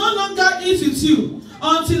 I will no longer eat with you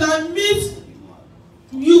until I meet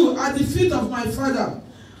you at the feet of my Father.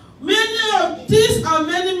 Many of these and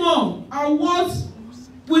many more are what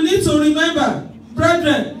we need to remember,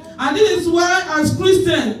 brethren. And this is why as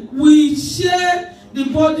Christians, we share the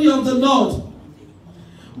body of the Lord.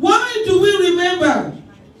 Why do we remember?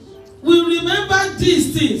 We remember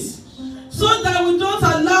these things so that we don't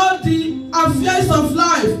allow the affairs of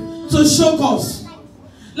life to shock us.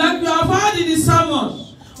 Like we have heard in the sermon,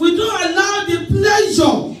 we don't allow the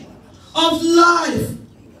pleasure of life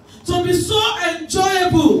to be so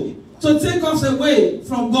enjoyable to take us away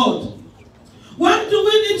from God. What do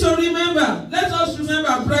we need to remember? Let us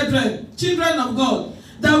remember, brethren, children of God,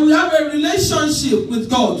 that we have a relationship with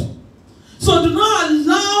God. So do not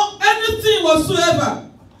allow anything whatsoever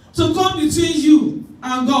to come between you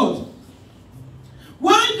and God.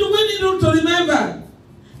 Why do we need to remember?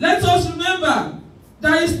 Let us remember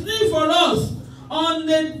there is need for us on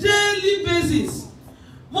a daily basis,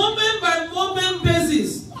 moment by moment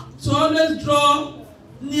basis, to always draw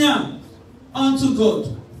near unto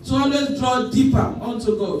God, to always draw deeper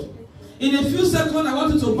unto God. In a few seconds, I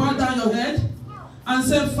want you to bow down your head and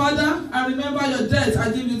say, Father, I remember your death, I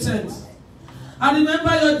give you thanks. I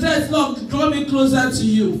remember your death, Lord, draw me closer to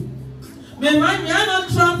you. May I not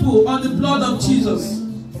trample on the blood of Jesus.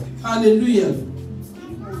 Hallelujah.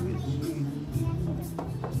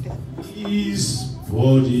 His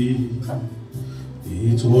body,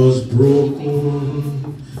 it was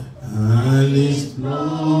broken, and his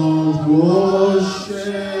blood was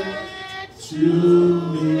shed to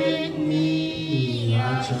make me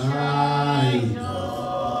a child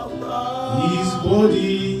of God. His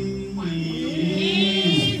body,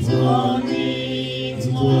 it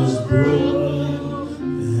was broken,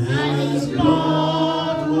 and his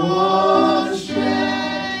blood was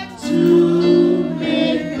shed to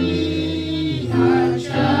make me a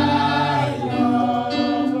child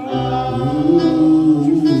of God.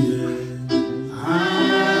 Ooh, yeah.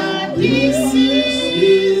 And this is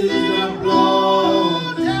the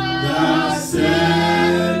blood that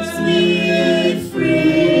sets me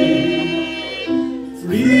free,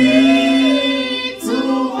 free to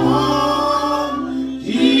all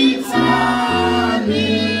eternity.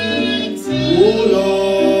 Oh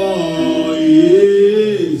Lord,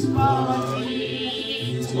 his body,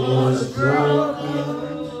 it was broken,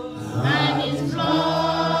 and his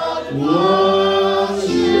blood was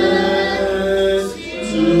shed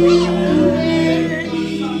to make me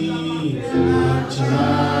a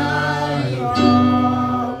child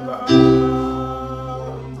of God.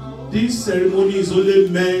 This ceremony is only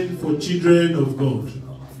meant for children of God.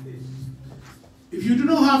 If you do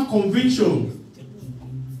not have conviction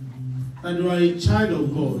that you are a child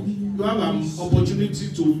of God, you have an opportunity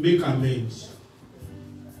to make amends.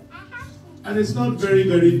 And it's not very,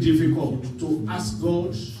 very difficult to ask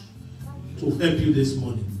God to help you this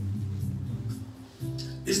morning.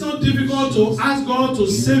 It's not difficult to ask God to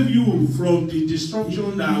save you from the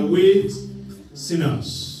destruction that awaits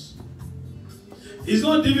sinners. It's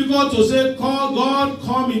not difficult to say, "Call God,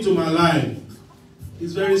 come into my life."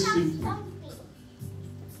 It's very simple.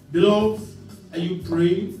 Beloved, are you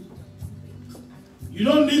praying? You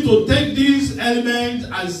don't need to take these elements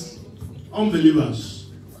as unbelievers,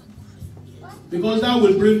 because that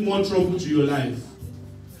will bring more trouble to your life.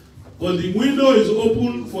 But the window is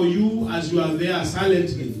open for you as you are there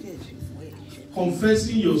silently,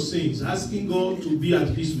 confessing your sins, asking God to be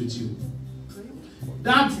at peace with you.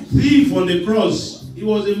 That thief on the cross, it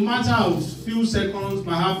was a matter of few seconds,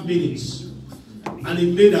 perhaps minutes, and he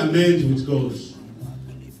made amends with God.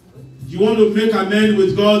 You want to make amends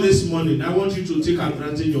with God this morning? I want you to take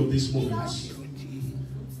advantage of this moment.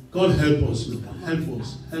 God help us, Lord. Help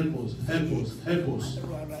us, help us, help us, help us.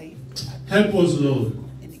 Help us, Lord.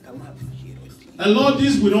 And Lord,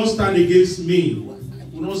 this will not stand against me.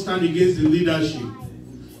 Will not stand against the leadership.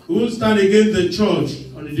 We will stand against the church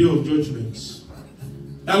on the day of judgment.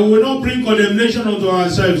 And we will not bring condemnation unto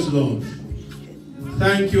ourselves, Lord.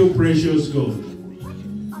 Thank you, precious God.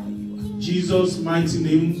 In Jesus' mighty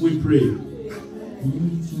name we pray.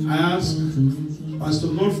 I ask Pastor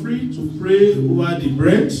Godfrey to pray over the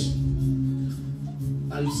bread,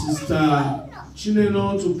 and Sister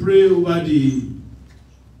Chinelo to pray over the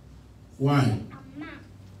wine.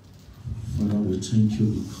 Father, we thank you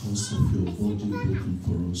because of your body broken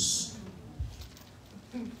for us.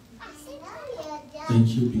 Thank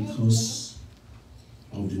you because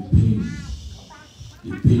of the pain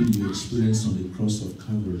you experienced on the cross of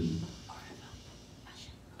Calvary.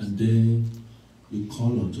 And then you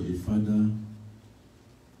call unto the Father,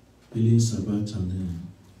 Eli Sabachthani.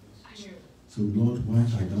 So Lord, why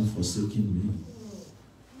hast thou forsaken me?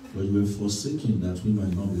 But you were forsaken that we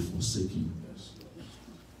might not be forsaken.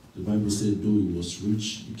 The Bible said, though he was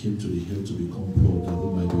rich, he came to the hill to become poor, that we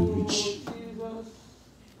might be rich.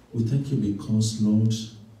 We thank you because, Lord,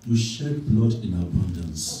 you shed blood in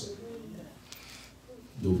abundance.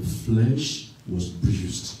 Your flesh was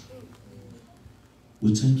bruised.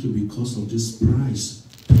 We thank you because of this price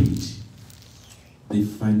paid, the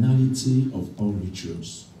finality of all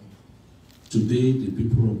rituals. Today, the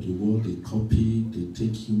people of the world, they copy, they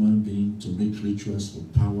take human beings to make rituals for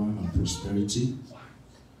power and prosperity.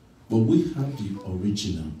 But we have the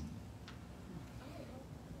original,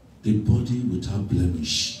 the body without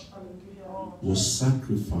blemish, was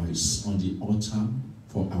sacrificed on the altar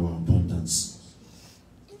for our abundance.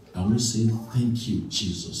 And we say, thank you,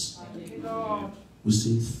 Jesus. We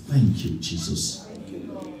say, thank you, Jesus.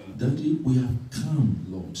 Daddy, we have come,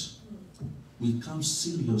 Lord. We come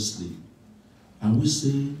seriously. And we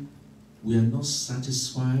say, we are not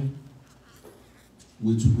satisfied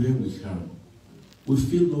with where we are. We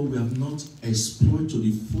feel, Lord, we have not exploited to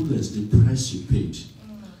the fullest the price you paid.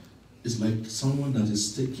 It's like someone that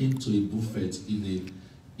is taken to a buffet in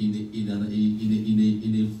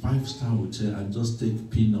a five-star hotel and just take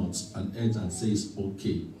peanuts and eggs and say it's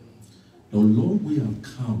okay. Now, Lord, we have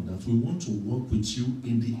come that we want to walk with you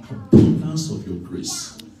in the abundance of your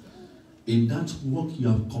grace. In that work you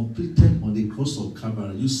have completed on the cross of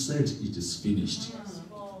Calvary, you said it is finished.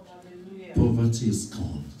 Poverty is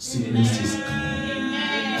gone. Sickness is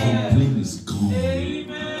gone. Complaint is gone.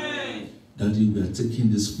 Daddy, we are taking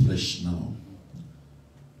this flesh now.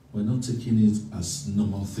 We're not taking it as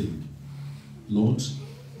normal thing. Lord,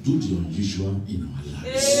 do the unusual in our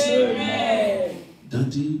lives. Amen.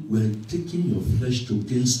 Daddy, we're taking your flesh to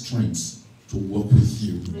gain strength to walk with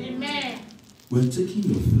you. Amen. We're taking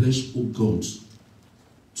your flesh, oh God,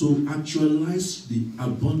 to actualize the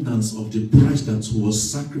abundance of the price that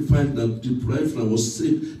was sacrificed, that the price that was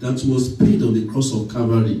saved, that was paid on the cross of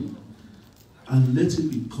Calvary. And let it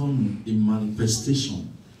become a manifestation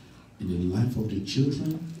in the life of the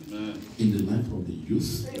children, Amen. In the life of the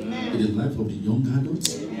youth, Amen. In the life of the young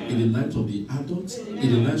adults, Amen. In the life of the adults, Amen. In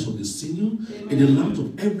the life of the senior, Amen. In the life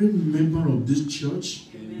of every member of this church,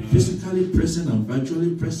 Amen. Physically present and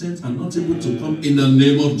virtually present and not able to come, in the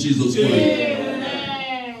name of Jesus Christ.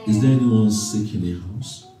 Amen. Is there anyone sick in the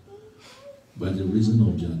house? By the reason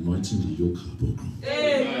of the anointing, the yoke are broken.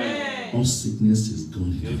 Amen. All sickness is gone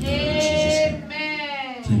in the name of Jesus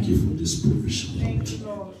Christ. Thank you for this provision,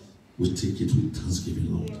 Lord. We take it with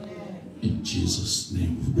thanksgiving, Lord. In Jesus'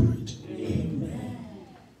 name we prayed. Amen.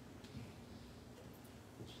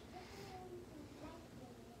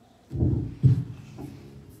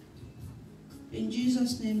 In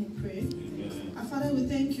Jesus' name we pray. Our Father, we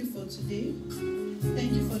thank you for today.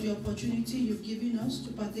 Thank you for the opportunity you've given us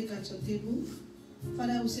to partake at your table.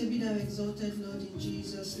 Father, we say, be thou exalted, Lord, in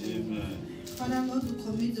Jesus' name. Amen. Father, Lord, we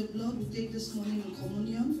commit the blood we take this morning in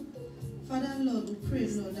communion. Father, Lord, we pray,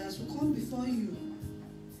 Lord, as we come before you,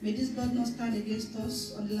 may this blood not stand against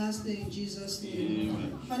us on the last day in Jesus' name.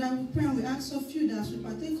 Amen. Father, we pray and we ask of you that as we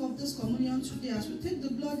partake of this communion today, as we take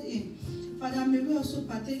the blood in, Father, may we also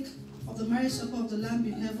partake of the marriage supper of the Lamb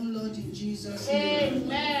in heaven, Lord, in Jesus' name.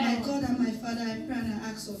 Amen. My God and my Father, I pray and I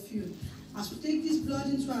ask of you, as we take this blood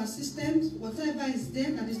into our systems, whatever is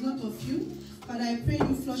there that is not of you, Father, I pray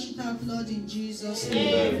you flush it out, Lord, in Jesus'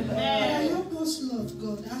 name. Father, help us, Lord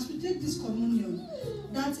God, as we take this communion,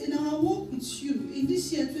 that in our walk with you, in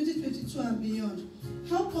this year 2022 and beyond,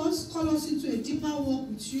 help us, call us into a deeper walk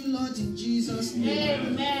with you, Lord, in Jesus' name.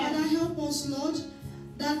 Amen. Father, help us, Lord,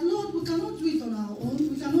 that, Lord, we cannot do it on our own,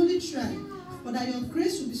 we can only try, but that your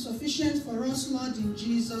grace will be sufficient for us, Lord, in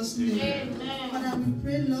Jesus' name. Amen. Father, we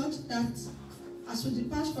pray, Lord, that as we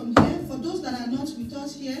depart from here, for those that are not with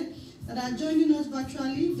us here, that are joining us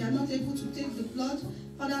virtually, they are not able to take the blood,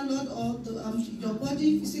 Father, Lord, or your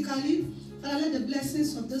body physically, Father, let the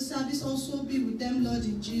blessings of this service also be with them, Lord,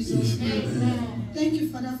 in Jesus' name. Amen. Thank you,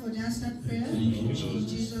 Father, for the answered prayer. In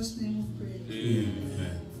Jesus' name we pray.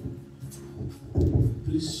 Amen.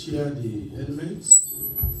 Please share the elements.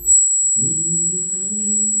 We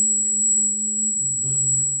remember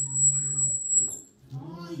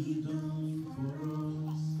all you done for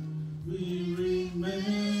us. We remember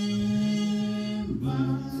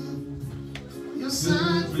your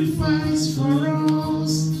sacrifice for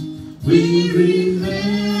us. We remember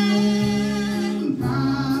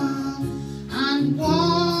and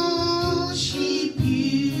worship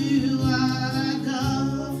you, our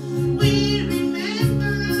God. We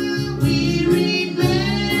remember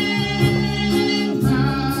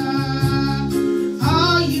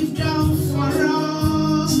all you've done for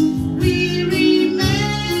us. We remember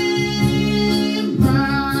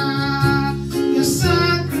your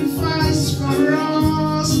sacrifice for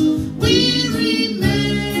us. We remember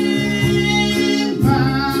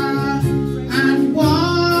and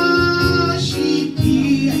worship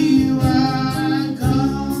you, our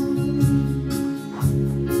God.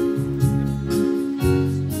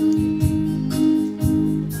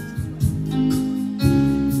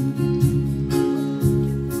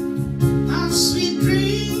 As we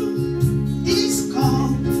drink this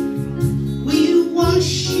cup, we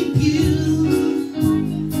worship you.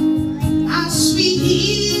 As we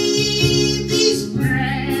eat this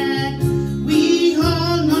bread, we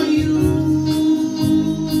honor you.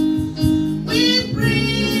 We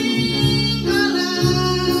bring our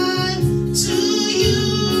life to you,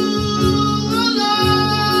 oh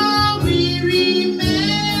Lord. We remember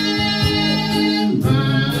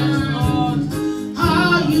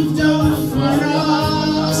all you've done for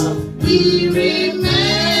us. We remember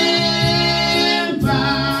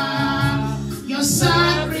your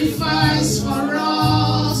sacrifice for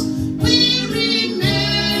us. We remember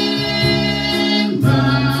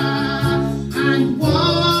and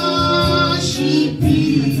worship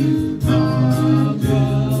you, our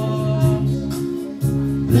God.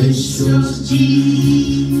 Precious Jesus,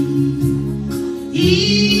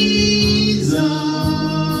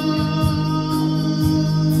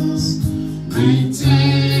 we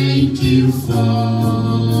thank you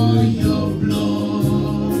for your blood.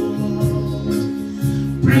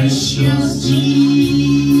 Precious Jesus,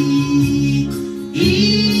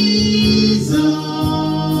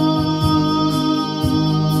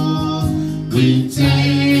 we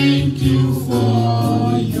thank you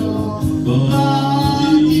for your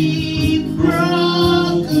body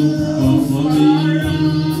broken for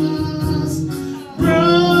us,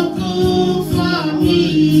 broken for me.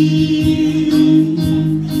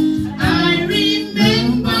 I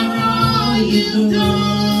remember all you've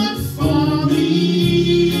done for me.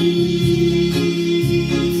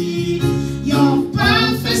 Your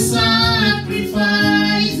perfect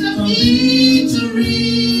sacrifice of victory.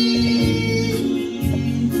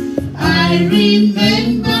 I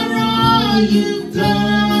remember all you've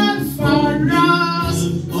done for us,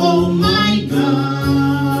 oh my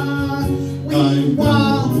God. We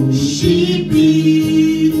worship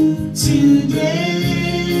you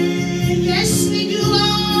today. Yes, we do,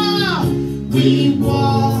 Lord. We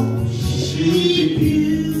worship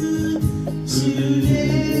you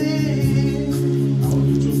today. I want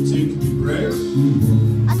you to take the bread.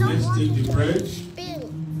 Let's take the bread.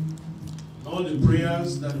 All the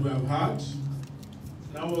prayers that we have had.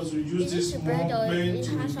 Now, as we use this moment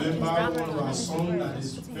to remember one of our sons that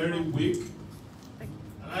is very weak. And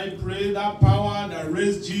I pray that power that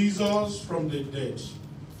raised Jesus from the dead,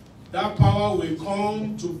 that power will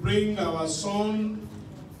come to bring our son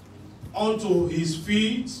onto his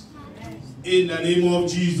feet, In the name of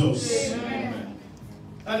Jesus. Amen.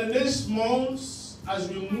 And the next month, as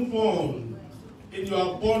we move on in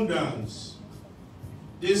your abundance,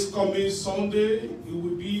 this coming Sunday, you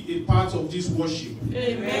will be a part of this worship.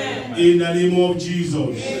 Amen. In the name of Jesus.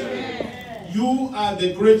 Amen. You are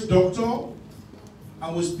the great doctor,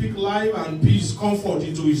 and will speak life and peace, comfort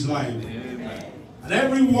into his life. Amen. And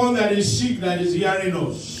everyone that is sick that is hearing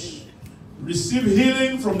us, receive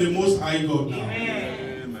healing from the Most High God now.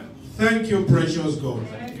 Amen. Thank you, precious God.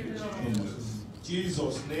 Thank you, in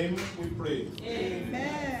Jesus' name we pray.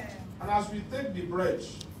 Amen. And as we take the bread,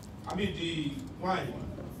 the wine,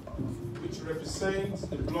 which represents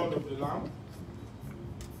the blood of the Lamb,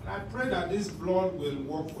 and I pray that this blood will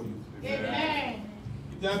work for you. Amen.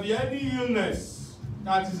 If there be any illness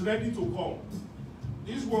that is ready to come,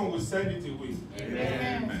 this one will send it away.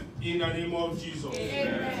 Amen. In the name of Jesus.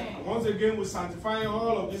 Amen. And once again, we sanctify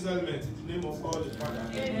all of these elements in the name of God the Father.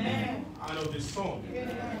 Amen. And of the Son.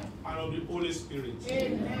 Amen. And of the Holy Spirit.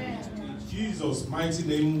 Amen. In Jesus' mighty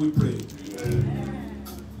name we pray. Amen.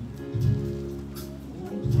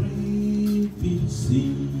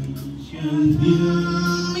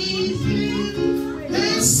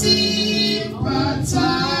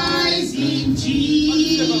 Sympathize in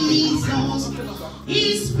Jesus.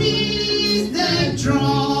 His peace that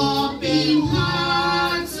dropping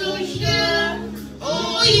heart to share.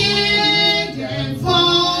 Oh yeah, the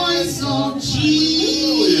voice of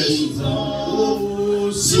Jesus.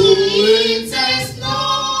 Sweetest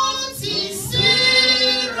note in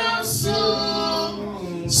Sarah's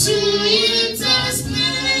song. Sweetest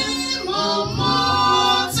name of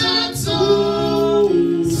mortal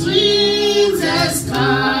tongue. Sweetest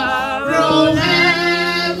carol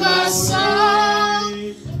ever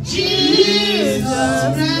sung. Jesus,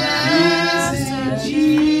 blessed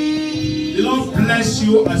Jesus. The Lord bless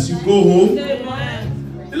you as you go home.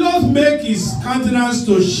 The Lord make his countenance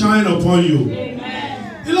to shine upon you.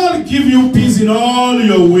 Amen. The Lord give you peace in all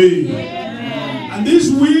your ways. Amen. And this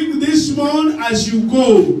week, this month, as you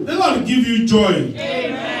go, the Lord give you joy.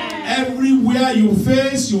 Amen. Everywhere you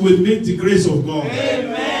face, you will meet the grace of God.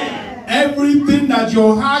 Amen. Everything that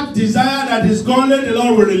your heart desire that is godly, the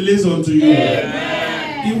Lord will release unto you.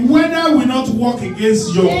 Amen. The weather will not work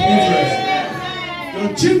against your interest.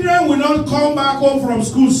 Your children will not come back home from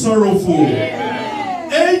school sorrowful.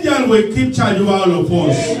 Amen. Angel will keep charge over all of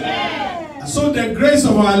us. Amen. So the grace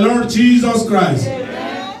of our Lord Jesus Christ,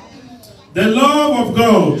 amen, the love of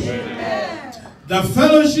God, amen, the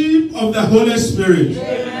fellowship of the Holy Spirit,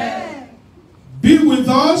 amen, be with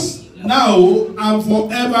us now and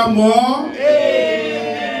forevermore.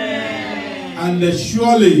 Amen. And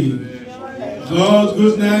surely God's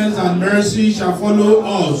goodness and mercy shall follow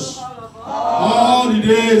us all the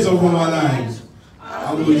days of our lives.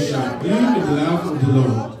 And we shall be in the love of the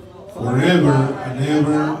Lord forever and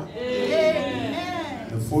ever. Amen.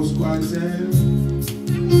 The first squad said,